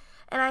long,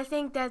 and I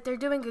think that they're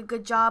doing a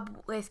good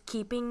job with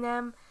keeping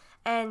them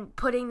and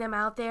putting them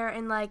out there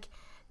and like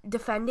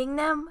defending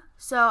them.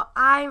 So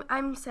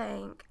I'm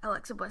saying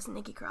Alexa Bliss and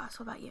Nikki Cross.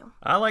 What about you?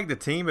 I like the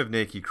team of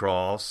Nikki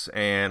Cross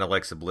and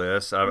Alexa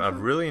Bliss.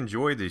 I've really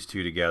enjoyed these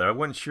two together. I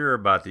wasn't sure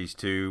about these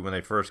two when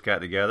they first got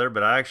together,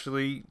 but I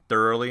actually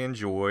thoroughly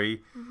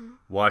enjoy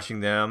watching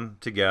them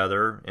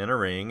together in a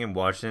ring and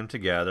watching them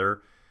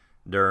together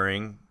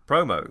during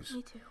promos.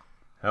 Me too.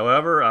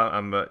 However,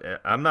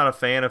 I'm not a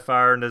fan of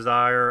Fire and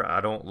Desire. I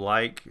don't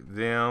like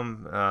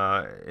them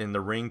in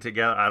the ring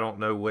together. I don't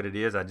know what it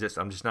is. I'm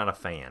just not a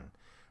fan.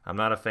 I'm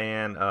not a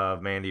fan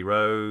of Mandy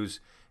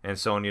Rose and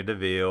Sonya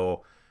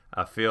Deville.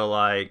 I feel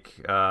like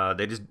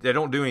they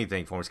don't do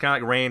anything for me. It's kind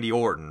of like Randy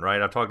Orton, right?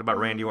 I've talked about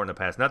Randy Orton in the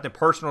past. Nothing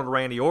personal to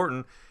Randy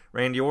Orton.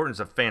 Randy Orton's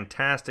a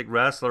fantastic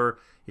wrestler.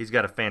 He's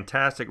got a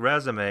fantastic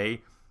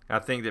resume. I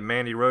think that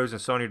Mandy Rose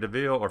and Sonya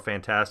Deville are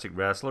fantastic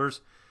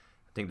wrestlers.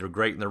 I think they're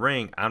great in the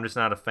ring. I'm just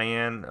not a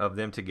fan of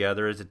them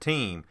together as a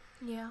team.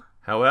 Yeah.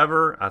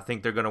 However, I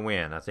think they're going to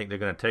win. I think they're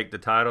going to take the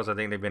titles. I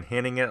think they've been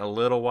hinting it a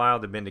little while.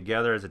 They've been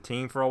together as a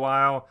team for a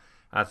while.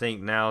 I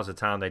think now is the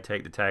time they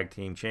take the tag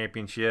team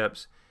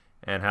championships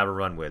and have a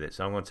run with it.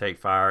 So I'm going to take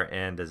Fire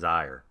and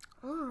Desire.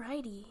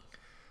 Alrighty.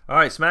 All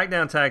right,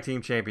 SmackDown Tag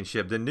Team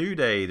Championship. The New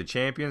Day, the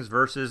champions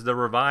versus the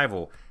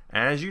Revival.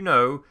 As you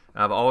know,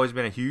 I've always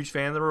been a huge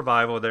fan of the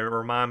Revival. They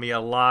remind me a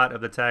lot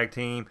of the tag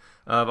team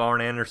of Arn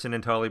Anderson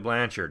and Tully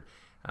Blanchard.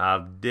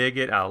 I dig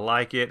it. I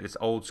like it. It's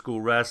old school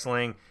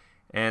wrestling.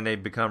 And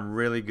they've become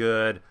really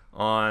good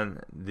on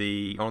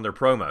their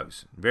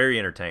promos. Very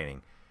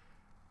entertaining.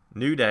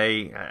 New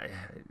Day,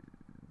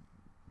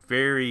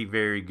 very,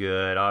 very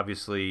good.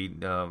 Obviously,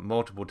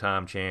 multiple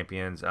time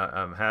champions.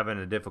 I'm having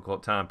a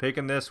difficult time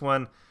picking this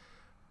one,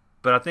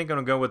 but I think I'm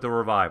going to go with the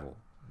Revival.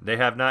 They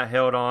have not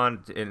held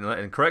on,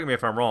 and correct me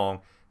if I'm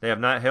wrong, they have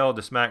not held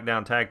the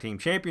SmackDown Tag Team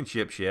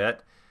Championships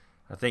yet.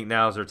 I think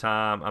now's their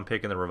time. I'm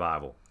picking the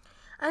Revival.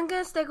 I'm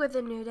going to stick with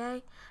the New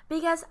Day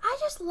because I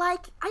just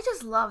love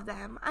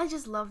them. I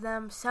just love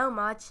them so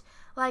much.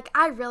 Like,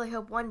 I really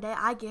hope one day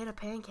I get a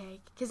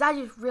pancake because I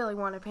just really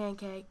want a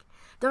pancake.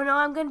 Don't know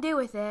what I'm going to do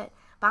with it,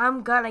 but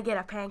I'm going to get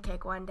a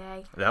pancake one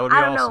day. That would be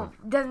awesome. I don't know.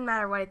 Doesn't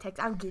matter what it takes.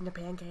 I'm getting a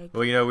pancake.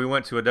 Well, you know, we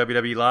went to a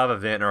WWE Live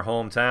event in our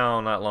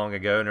hometown not long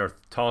ago, and they're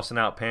tossing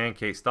out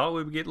pancakes. Thought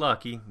we would get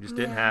lucky. Just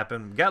didn't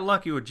happen. Got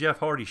lucky with Jeff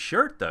Hardy's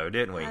shirt, though,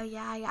 didn't we? Oh,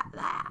 yeah, I got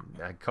that.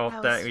 I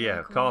caught that.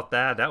 So cool. Caught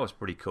that. That was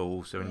pretty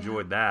cool, so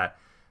enjoyed that.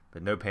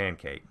 But no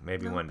pancake.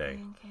 Maybe one day.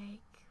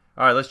 Pancake.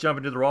 All right, let's jump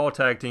into the Raw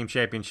Tag Team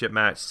Championship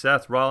match.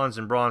 Seth Rollins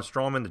and Braun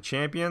Strowman, the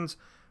champions,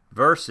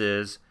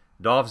 versus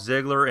Dolph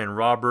Ziggler and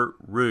Robert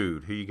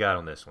Roode. Who you got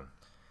on this one?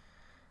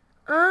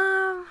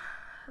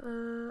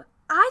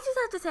 I just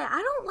have to say,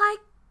 I don't like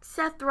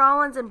Seth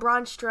Rollins and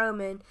Braun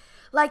Strowman.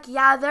 Like,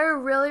 yeah, they're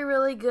really,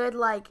 really good.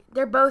 Like,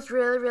 they're both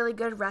really, really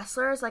good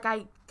wrestlers. Like,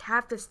 I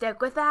have to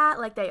stick with that,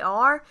 like they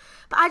are.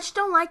 But I just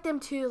don't like them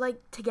two,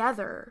 like,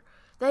 together.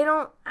 I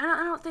don't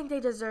think they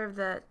deserve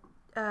the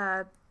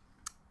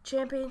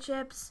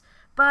championships.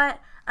 But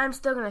I'm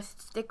still going to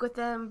stick with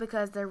them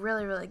because they're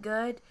really, really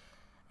good.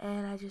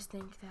 And I just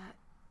think that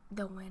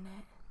they'll win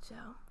it. So,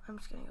 I'm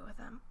just going to go with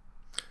them.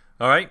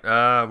 All right,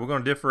 we're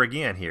going to differ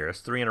again here.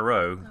 It's 3 in a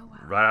row,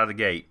 right out of the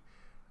gate.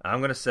 I'm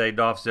going to say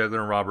Dolph Ziggler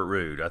and Robert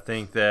Roode. I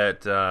think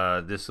that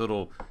this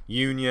little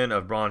union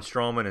of Braun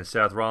Strowman and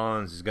Seth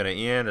Rollins is going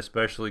to end,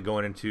 especially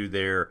going into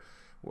their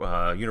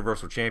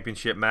Universal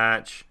Championship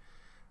match.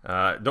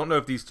 Don't know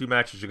if these two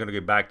matches are going to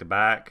go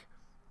back-to-back.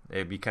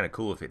 It'd be kind of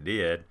cool if it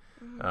did.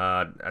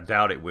 I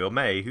doubt it will.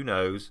 May, who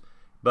knows?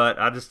 But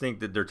I just think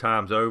that their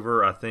time's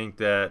over. I think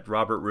that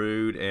Robert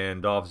Roode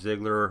and Dolph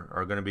Ziggler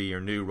are going to be your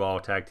new Raw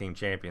Tag Team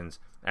Champions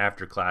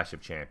after Clash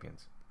of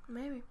Champions.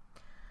 Maybe.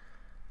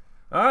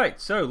 All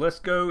right, so let's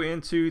go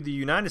into the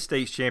United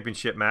States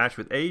Championship match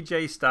with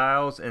AJ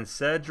Styles and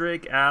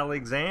Cedric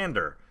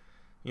Alexander.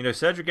 You know,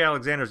 Cedric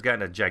Alexander's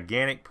gotten a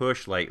gigantic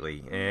push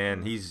lately,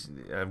 and he's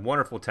a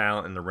wonderful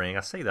talent in the ring. I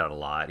say that a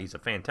lot. He's a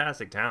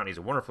fantastic talent. He's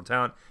a wonderful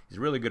talent. He's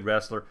a really good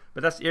wrestler.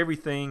 But that's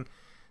everything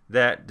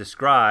that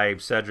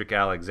describes Cedric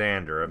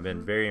Alexander. I've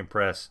been very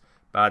impressed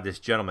by this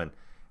gentleman.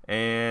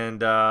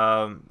 And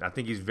I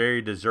think he's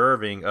very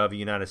deserving of a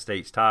United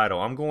States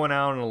title. I'm going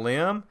out on a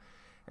limb.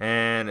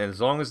 And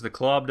as long as the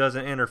club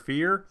doesn't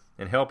interfere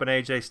in helping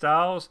AJ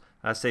Styles,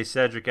 I say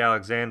Cedric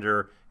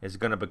Alexander is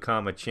going to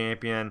become a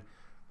champion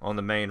on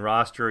the main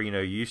roster. You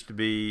know, he used to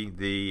be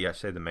the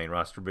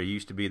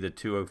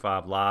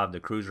 205 Live, the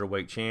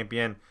Cruiserweight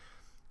champion.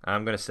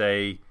 I'm going to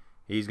say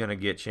he's going to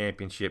get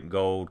championship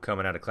gold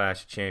coming out of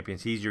Clash of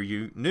Champions. He's your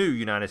new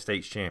United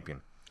States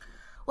champion.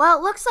 Well,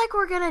 it looks like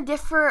we're going to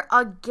differ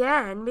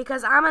again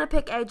because I'm going to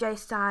pick AJ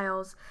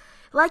Styles.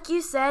 Like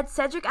you said,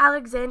 Cedric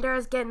Alexander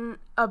is getting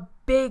a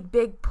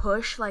big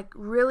push, like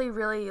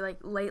really, like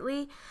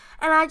lately.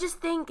 And I just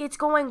think it's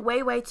going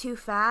way too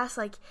fast.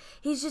 Like,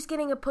 he's just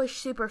getting a push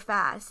super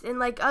fast. And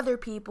like other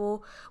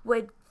people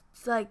would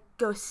like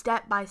go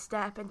step by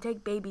step and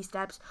take baby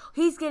steps,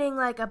 he's getting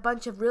like a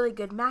bunch of really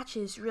good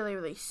matches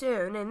really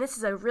soon. And this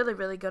is a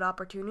really good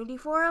opportunity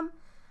for him.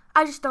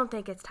 I just don't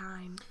think it's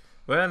time.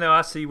 Well, no,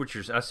 I see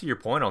your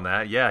point on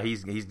that. Yeah,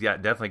 he's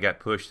definitely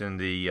got pushed in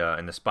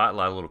the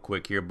spotlight a little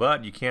quick here,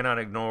 but you cannot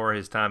ignore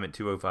his time at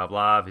 205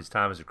 Live, his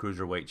time as a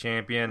Cruiserweight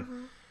champion.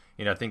 Mm-hmm.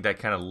 You know, I think that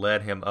kind of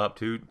led him up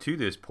to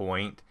this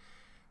point.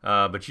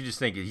 But you just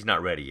think he's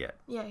not ready yet.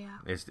 Yeah.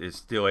 It's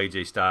still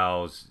AJ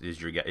Styles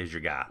is your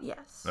guy.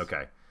 Yes.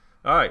 Okay.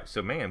 All right,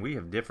 so, man, we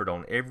have differed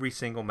on every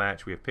single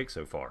match we have picked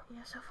so far.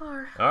 Yeah, so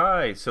far. All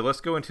right, so let's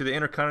go into the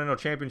Intercontinental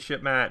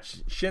Championship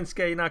match.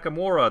 Shinsuke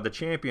Nakamura, the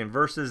champion,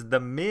 versus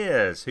The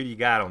Miz. Who do you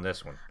got on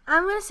this one?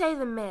 I'm going to say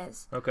The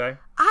Miz. Okay.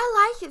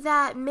 I like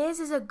that Miz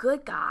is a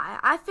good guy.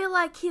 I feel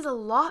like he's a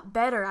lot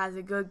better as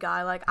a good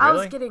guy. Like, really? I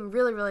was getting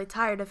really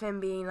tired of him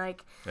being,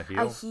 like,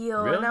 a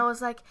heel. Really? And I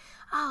was like,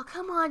 oh,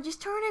 come on,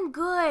 just turn him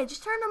good.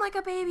 Just turn him like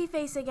a baby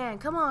face again.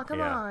 Come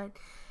on.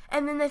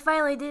 And then they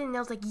finally did, and I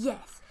was like,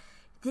 yes.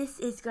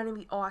 This is going to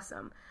be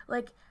awesome.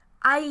 Like,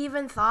 I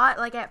even thought,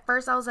 like, at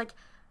first I was like,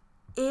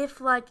 if,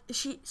 like,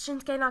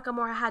 Shinsuke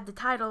Nakamura had the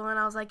title, and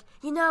I was like,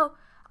 you know,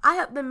 I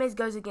hope The Miz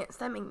goes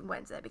against him and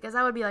wins it, because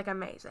that would be, like,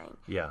 amazing.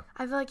 Yeah.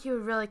 I feel like he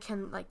would really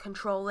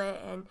control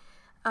it and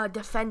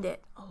defend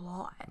it a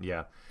lot.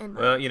 Yeah.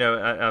 Well, you know,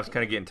 I was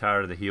kind of getting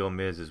tired of the heel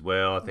Miz as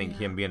well. I think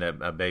him being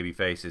a baby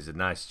face is a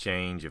nice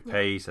change of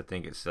pace. I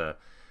think it's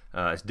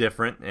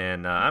different,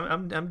 and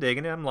I'm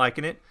digging it. I'm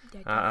liking it.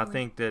 I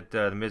think that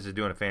The Miz is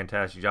doing a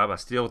fantastic job.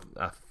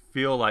 I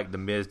feel like The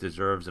Miz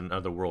deserves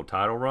another world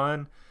title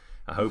run.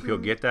 I hope he'll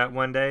get that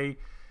one day.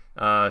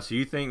 So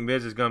you think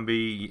Miz is going to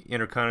be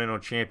Intercontinental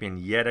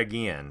Champion yet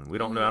again? We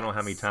don't know. I don't know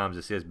how many times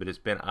this is, but it's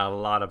been a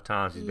lot of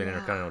times he's been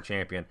Intercontinental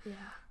Champion. Yeah.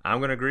 I'm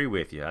going to agree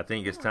with you. I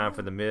think it's time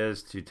for The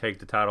Miz to take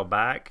the title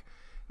back,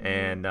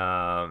 and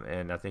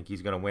I think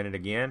he's going to win it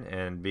again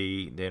and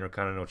be the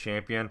Intercontinental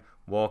Champion,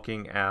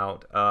 walking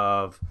out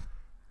of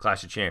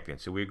Clash of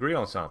Champions. So we agree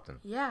on something.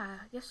 Yeah,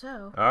 I guess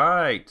so. All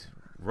right.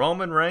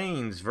 Roman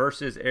Reigns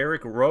versus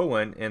Eric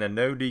Rowan in a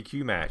no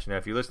DQ match. Now,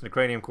 if you listen to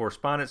Cranium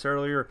Correspondence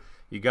earlier,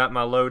 you got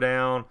my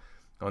lowdown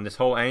on this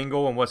whole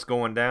angle and what's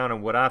going down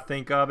and what I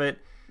think of it.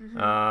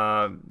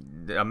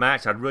 Mm-hmm. A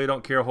match I really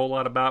don't care a whole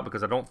lot about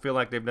because I don't feel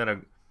like they've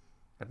done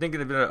I think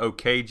they've done an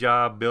okay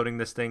job building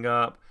this thing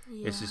up.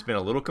 Yeah. It's just been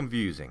a little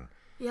confusing.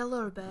 Yeah, a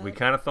little bit. We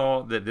kind of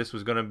thought that this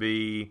was going to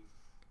be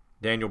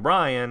Daniel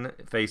Bryan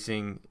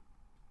facing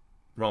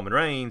Roman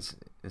Reigns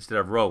instead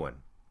of Rowan.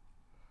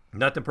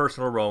 Nothing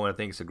personal to Rowan. I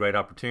think it's a great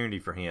opportunity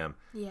for him.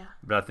 Yeah.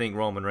 But I think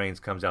Roman Reigns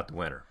comes out the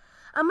winner.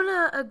 I'm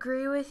gonna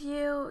agree with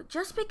you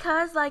just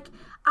because, like,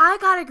 I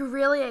got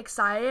really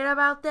excited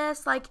about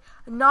this. Like,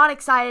 not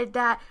excited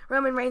that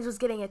Roman Reigns was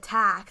getting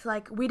attacked.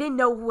 Like, we didn't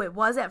know who it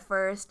was at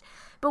first.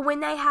 But when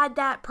they had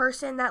that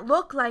person that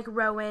looked like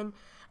Rowan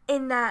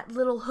in that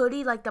little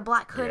hoodie, like the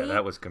black hoodie. Yeah,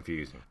 that was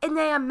confusing. And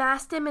they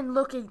unmasked him and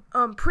looking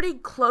pretty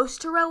close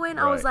to Rowan.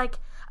 Right. I was like,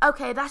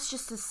 okay, that's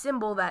just a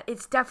symbol that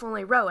it's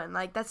definitely Rowan.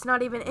 Like, that's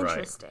not even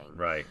interesting.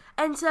 Right.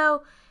 And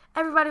so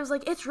everybody was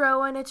like, it's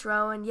Rowan, it's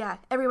Rowan. Yeah,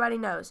 everybody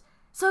knows.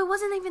 So it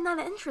wasn't even that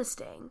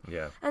interesting.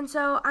 Yeah. And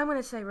so I'm going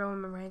to say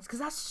Roman Reigns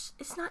because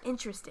it's not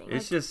interesting. It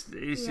was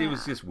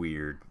just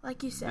weird.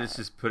 Like you said. Let's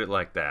just put it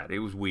like that. It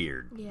was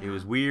weird. Yeah. It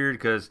was weird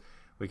because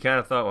we kind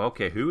of thought, well,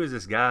 okay, who is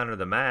this guy under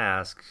the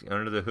mask,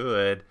 under the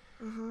hood?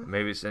 Mm-hmm.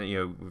 Maybe it's,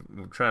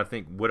 we're trying to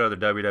think what other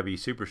WWE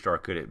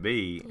superstar could it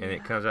be? And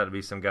it comes out to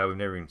be some guy we've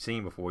never even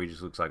seen before. He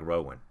just looks like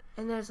Rowan.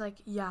 And there's like,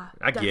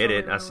 I get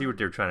it. Rowan. I see what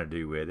they're trying to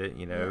do with it.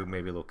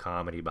 Maybe a little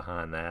comedy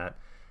behind that.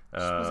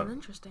 Just wasn't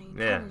interesting.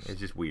 Yeah, it's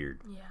just weird.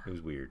 Yeah. It was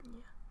weird.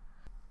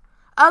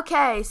 Yeah.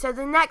 Okay, so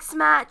the next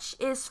match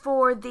is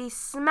for the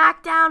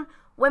SmackDown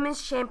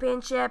Women's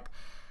Championship,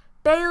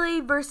 Bayley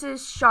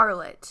versus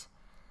Charlotte.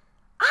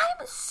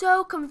 I'm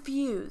so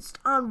confused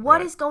on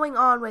what is going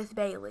on with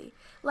Bayley.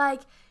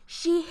 Like,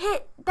 she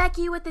hit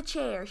Becky with the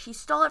chair. She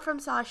stole it from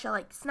Sasha,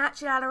 like,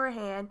 snatched it out of her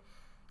hand,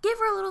 gave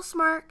her a little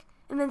smirk,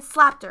 and then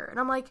slapped her. And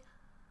I'm like,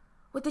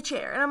 with the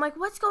chair. And I'm like,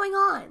 what's going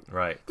on?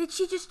 Right. Did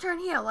she just turn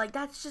heel? Like,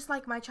 that's just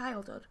like my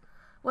childhood.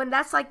 When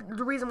that's like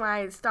the reason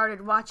why I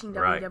started watching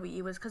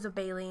WWE was because of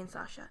Bayley and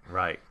Sasha.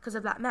 Right. Because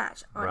of that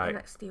match on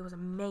NXT. It was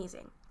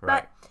amazing.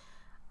 Right. But,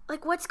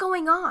 like, what's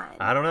going on?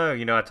 I don't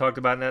know. I talked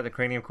about that in the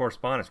Cranium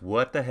Correspondence.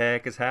 What the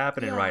heck is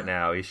happening right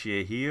now? Is she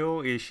a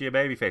heel? Is she a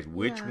babyface?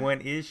 Which one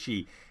is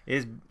she?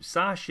 Is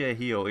Sasha a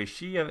heel? Is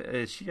she a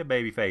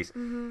babyface?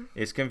 Mm-hmm.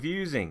 It's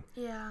confusing.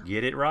 Yeah.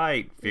 Get it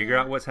right. Figure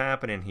out what's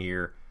happening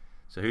here.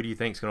 So who do you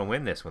think's going to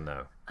win this one,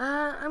 though?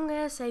 I'm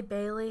going to say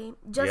Bayley.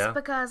 Just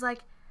because, like,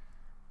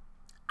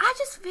 I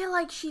just feel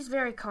like she's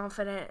very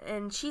confident,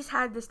 and she's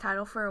had this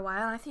title for a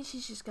while, and I think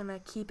she's just going to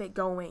keep it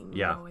going,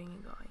 going,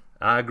 and going.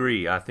 I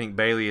agree. I think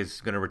Bayley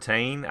is going to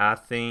retain. I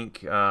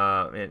think, and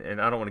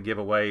I don't want to give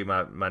away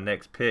my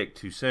next pick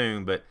too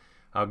soon, but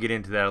I'll get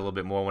into that a little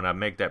bit more when I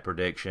make that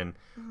prediction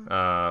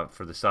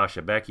for the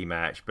Sasha Becky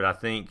match. But I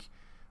think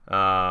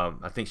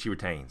she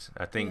retains.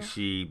 I think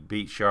she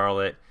beats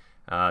Charlotte.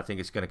 I think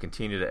it's going to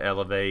continue to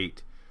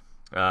elevate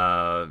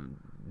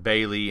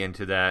Bayley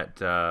into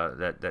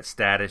that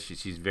status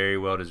she's very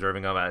well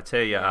deserving of. I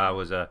tell you, I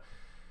was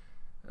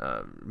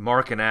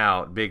marking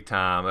out big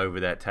time over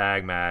that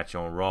tag match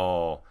on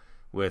Raw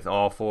with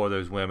all four of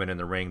those women in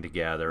the ring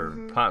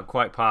together.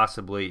 Quite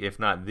possibly, if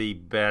not the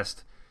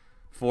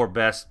four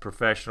best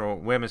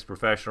women's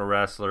professional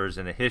wrestlers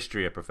in the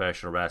history of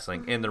professional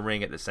wrestling in the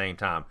ring at the same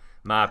time.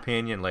 My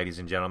opinion, ladies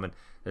and gentlemen,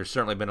 there's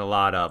certainly been a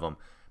lot of them.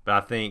 But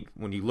I think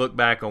when you look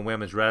back on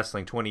women's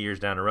wrestling 20 years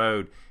down the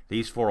road,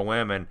 these four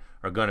women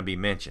are going to be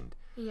mentioned.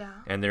 Yeah.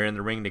 And they're in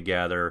the ring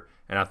together,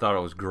 and I thought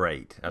it was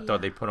great. I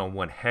thought they put on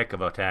one heck of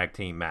a tag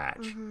team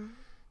match.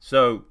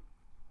 So,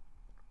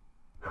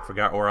 I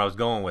forgot where I was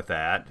going with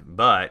that,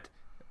 but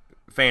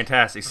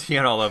fantastic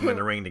seeing all of them in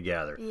the ring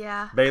together.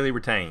 Yeah. Bayley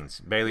retains.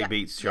 Bayley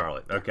beats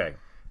Charlotte. Okay.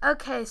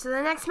 Okay, so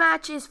the next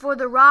match is for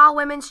the Raw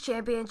Women's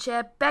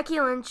Championship, Becky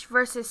Lynch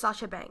versus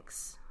Sasha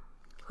Banks.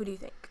 Who do you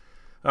think?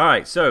 All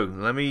right, so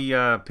let me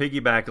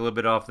piggyback a little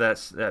bit off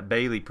that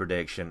Bayley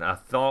prediction. I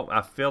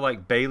feel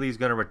like Bayley's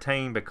going to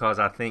retain because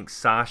I think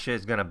Sasha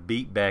is going to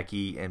beat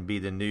Becky and be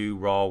the new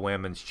Raw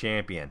Women's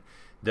Champion.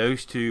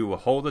 Those two will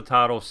hold the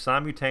title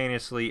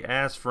simultaneously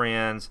as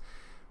friends,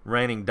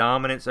 reigning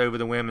dominance over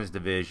the women's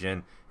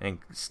division and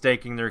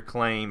staking their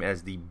claim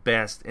as the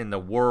best in the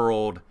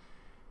world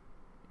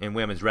in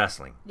women's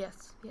wrestling.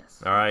 Yes.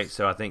 All right,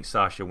 so I think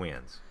Sasha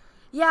wins.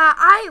 Yeah,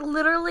 I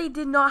literally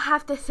did not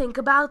have to think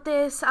about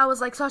this. I was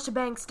like, Sasha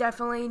Banks,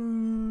 definitely.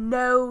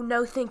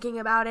 No thinking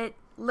about it.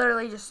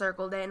 Literally just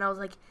circled it, and I was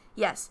like,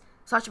 yes,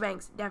 Sasha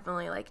Banks,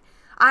 definitely. Like,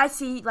 I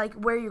see, like,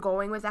 where you're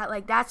going with that.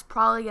 Like, that's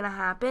probably going to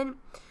happen.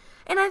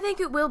 And I think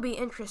it will be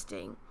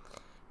interesting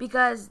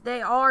because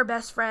they are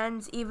best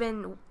friends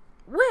even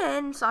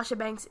when Sasha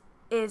Banks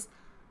is,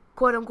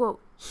 quote-unquote,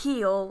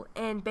 heel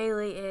and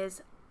Bayley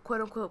is,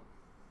 quote-unquote,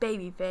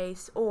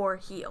 babyface or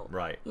heel.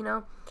 Right.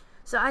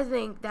 So I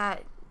think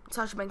that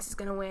Sasha Banks is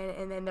going to win,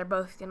 and then they're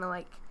both going to,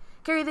 like,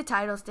 carry the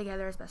titles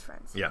together as best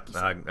friends. Yeah,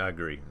 I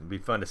agree. It'd be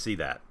fun to see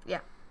that. Yeah.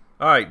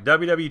 All right,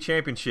 WWE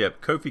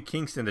Championship. Kofi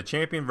Kingston, the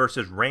champion,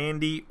 versus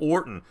Randy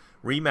Orton.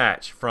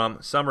 Rematch from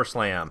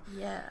SummerSlam.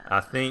 Yeah.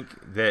 I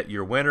think that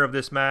your winner of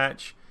this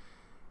match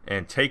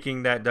and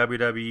taking that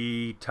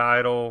WWE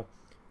title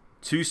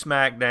to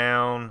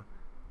SmackDown,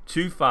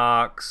 to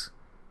Fox,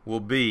 will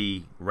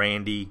be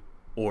Randy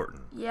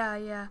Orton.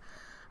 Yeah.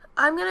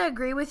 I'm going to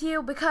agree with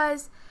you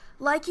because,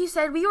 like you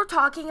said, we were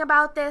talking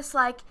about this,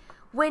 like,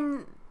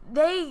 when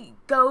they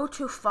go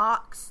to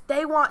Fox,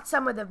 they want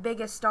some of the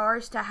biggest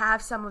stars to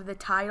have some of the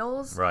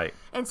titles. Right.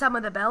 And some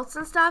of the belts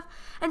and stuff.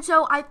 And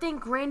so I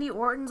think Randy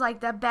Orton's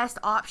like the best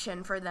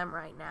option for them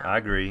right now. I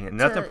agree.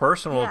 Nothing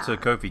personal to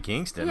Kofi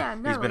Kingston. Yeah,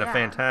 no, he's been a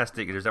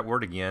fantastic, there's that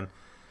word again,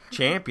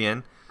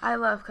 champion. I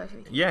love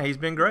Kofi. Yeah, he's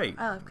been great.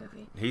 I love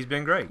Kofi. He's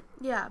been great.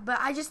 Yeah, but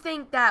I just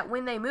think that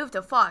when they move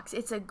to Fox,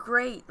 it's a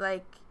great,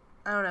 like,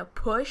 I don't know,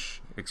 push.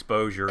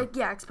 Exposure.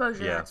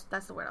 Exposure. Yeah.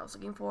 That's the word I was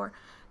looking for.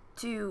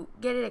 To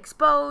get it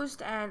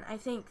exposed, and I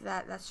think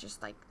that that's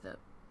just like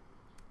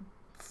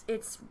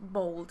it's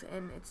bold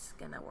and it's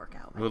gonna work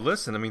out. Well,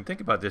 listen, I mean, think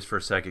about this for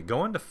a second.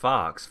 Going to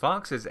Fox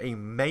is a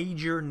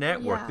major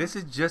network. Yeah. This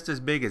is just as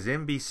big as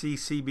NBC,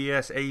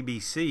 CBS,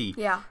 ABC.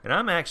 Yeah. And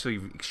I'm actually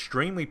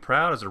extremely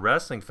proud as a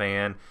wrestling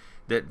fan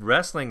that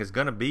wrestling is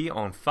going to be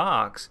on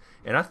Fox,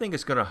 and I think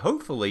it's going to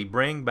hopefully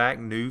bring back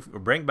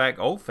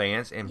old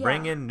fans and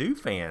bring in new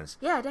fans.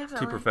 Yeah,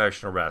 definitely. To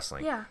professional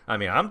wrestling. Yeah. I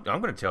mean, I'm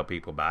going to tell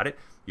people about it.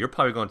 You're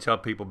probably going to tell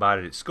people about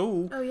it at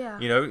school. Oh, yeah.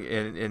 You know,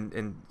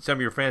 and some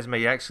of your friends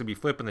may actually be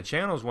flipping the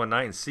channels one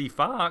night and see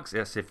Fox.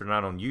 That's if they're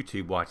not on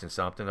YouTube watching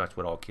something. That's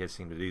what all kids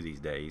seem to do these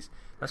days.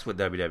 That's what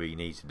WWE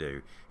needs to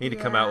do. They need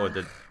to come out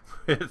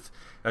with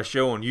a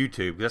show on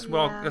YouTube. That's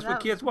what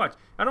kids watch.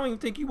 I don't even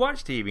think you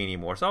watch TV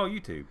anymore. It's all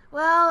YouTube.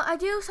 Well, I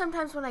do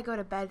sometimes when I go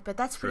to bed, but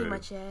that's pretty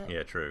much it.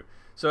 Yeah, true.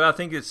 So I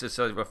think it's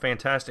a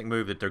fantastic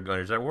move that they're going.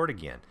 There's that word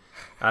again.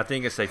 I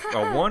think it's a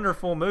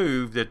wonderful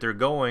move that they're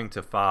going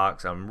to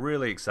Fox. I'm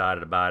really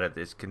excited about it.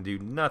 This can do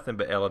nothing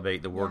but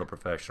elevate the world of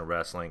professional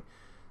wrestling.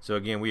 So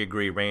again, we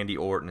agree. Randy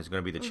Orton is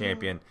going to be the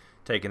champion,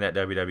 taking that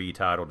WWE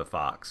title to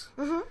Fox.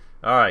 Mm-hmm.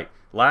 All right,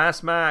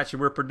 last match,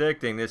 and we're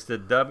predicting it's the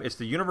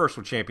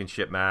Universal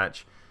Championship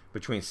match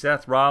between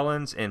Seth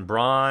Rollins and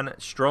Braun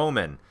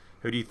Strowman.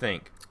 Who do you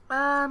think?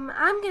 I'm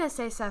gonna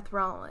say Seth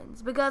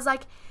Rollins because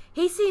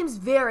he seems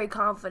very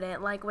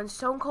confident. Like when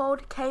Stone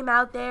Cold came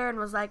out there and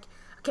was like,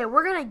 "Okay,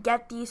 we're gonna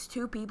get these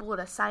two people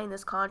to sign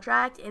this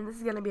contract, and this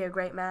is gonna be a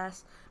great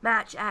match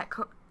at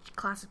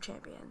Clash of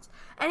Champions."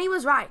 And he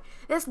was right.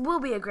 This will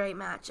be a great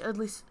match. At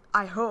least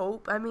I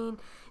hope. I mean,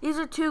 these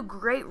are two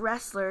great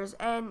wrestlers,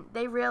 and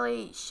they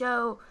really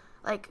show.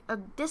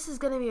 This is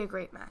going to be a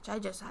great match. I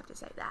just have to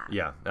say that.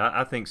 Yeah,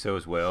 I think so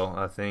as well.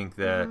 I think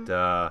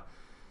that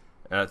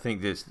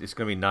it's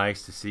going to be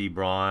nice to see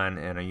Braun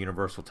in a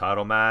Universal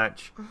title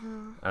match.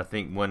 Mm-hmm. I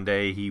think one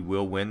day he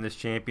will win this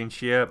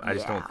championship. I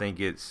just don't think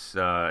it's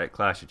at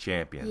Clash of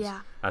Champions. Yeah.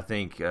 I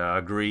think I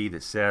agree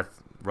that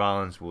Seth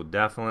Rollins will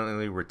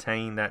definitely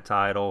retain that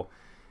title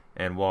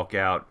and walk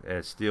out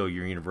as still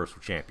your Universal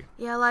Champion.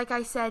 Yeah, like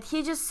I said,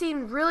 he just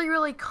seemed really,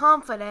 really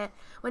confident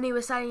when he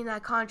was signing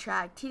that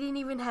contract. He didn't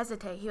even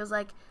hesitate. He was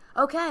like,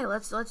 "Okay,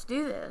 let's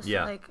do this."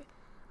 Yeah.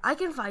 I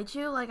can fight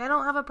you. I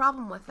don't have a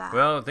problem with that.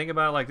 Well, think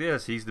about it like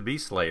this: he's the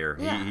Beast Slayer.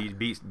 Yeah. He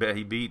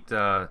beat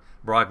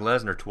Brock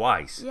Lesnar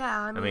twice. Yeah,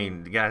 I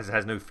mean, the guy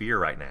has no fear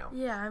right now.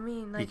 Yeah, I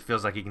mean, he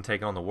feels like he can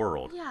take on the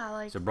world.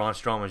 Yeah, so Braun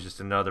Strowman's just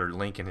another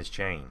link in his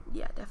chain.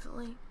 Yeah,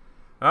 definitely.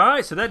 All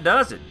right, so that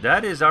does it.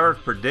 That is our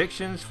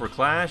predictions for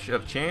Clash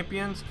of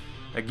Champions.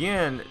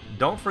 Again,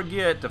 don't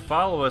forget to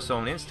follow us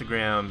on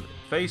Instagram,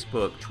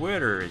 Facebook,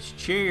 Twitter. It's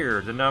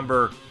Cheer, the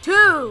number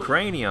 2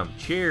 Cranium.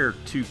 Cheer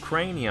to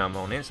Cranium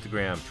on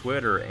Instagram,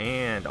 Twitter,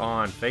 and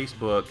on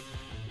Facebook.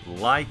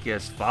 Like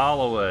us,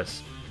 follow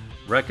us,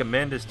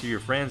 recommend us to your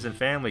friends and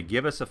family.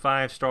 Give us a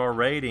 5-star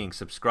rating.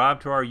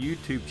 Subscribe to our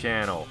YouTube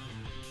channel.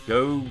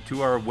 Go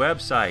to our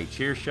website,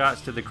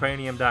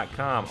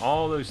 cheershotstothecranium.com.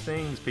 All those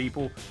things,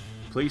 people.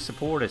 Please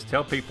support us.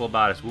 Tell people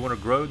about us. We want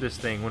to grow this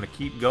thing. We want to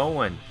keep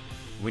going.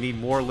 We need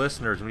more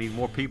listeners. We need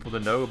more people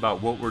to know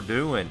about what we're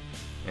doing.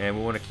 And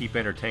we want to keep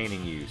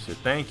entertaining you. So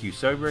thank you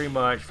so very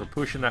much for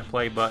pushing that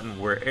play button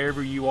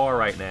wherever you are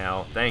right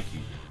now. Thank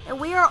you. And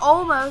we are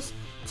almost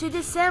to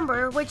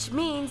December, which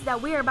means that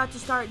we are about to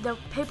start the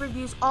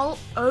pay-per-views all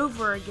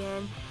over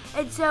again.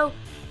 And so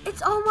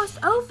it's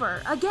almost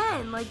over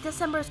again.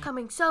 December is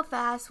coming so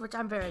fast, which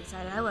I'm very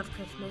excited. I love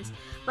Christmas.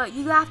 But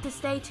you have to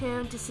stay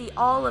tuned to see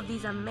all of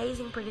these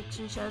amazing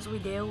prediction shows we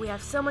do. We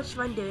have so much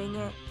fun doing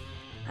it.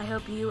 I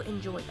hope you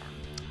enjoy them.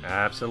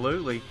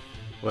 Absolutely.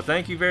 Well,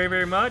 thank you very,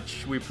 very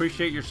much. We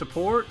appreciate your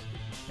support.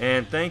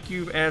 And thank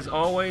you, as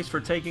always, for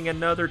taking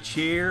another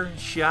cheer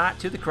shot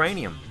to the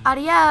cranium.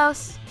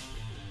 Adios.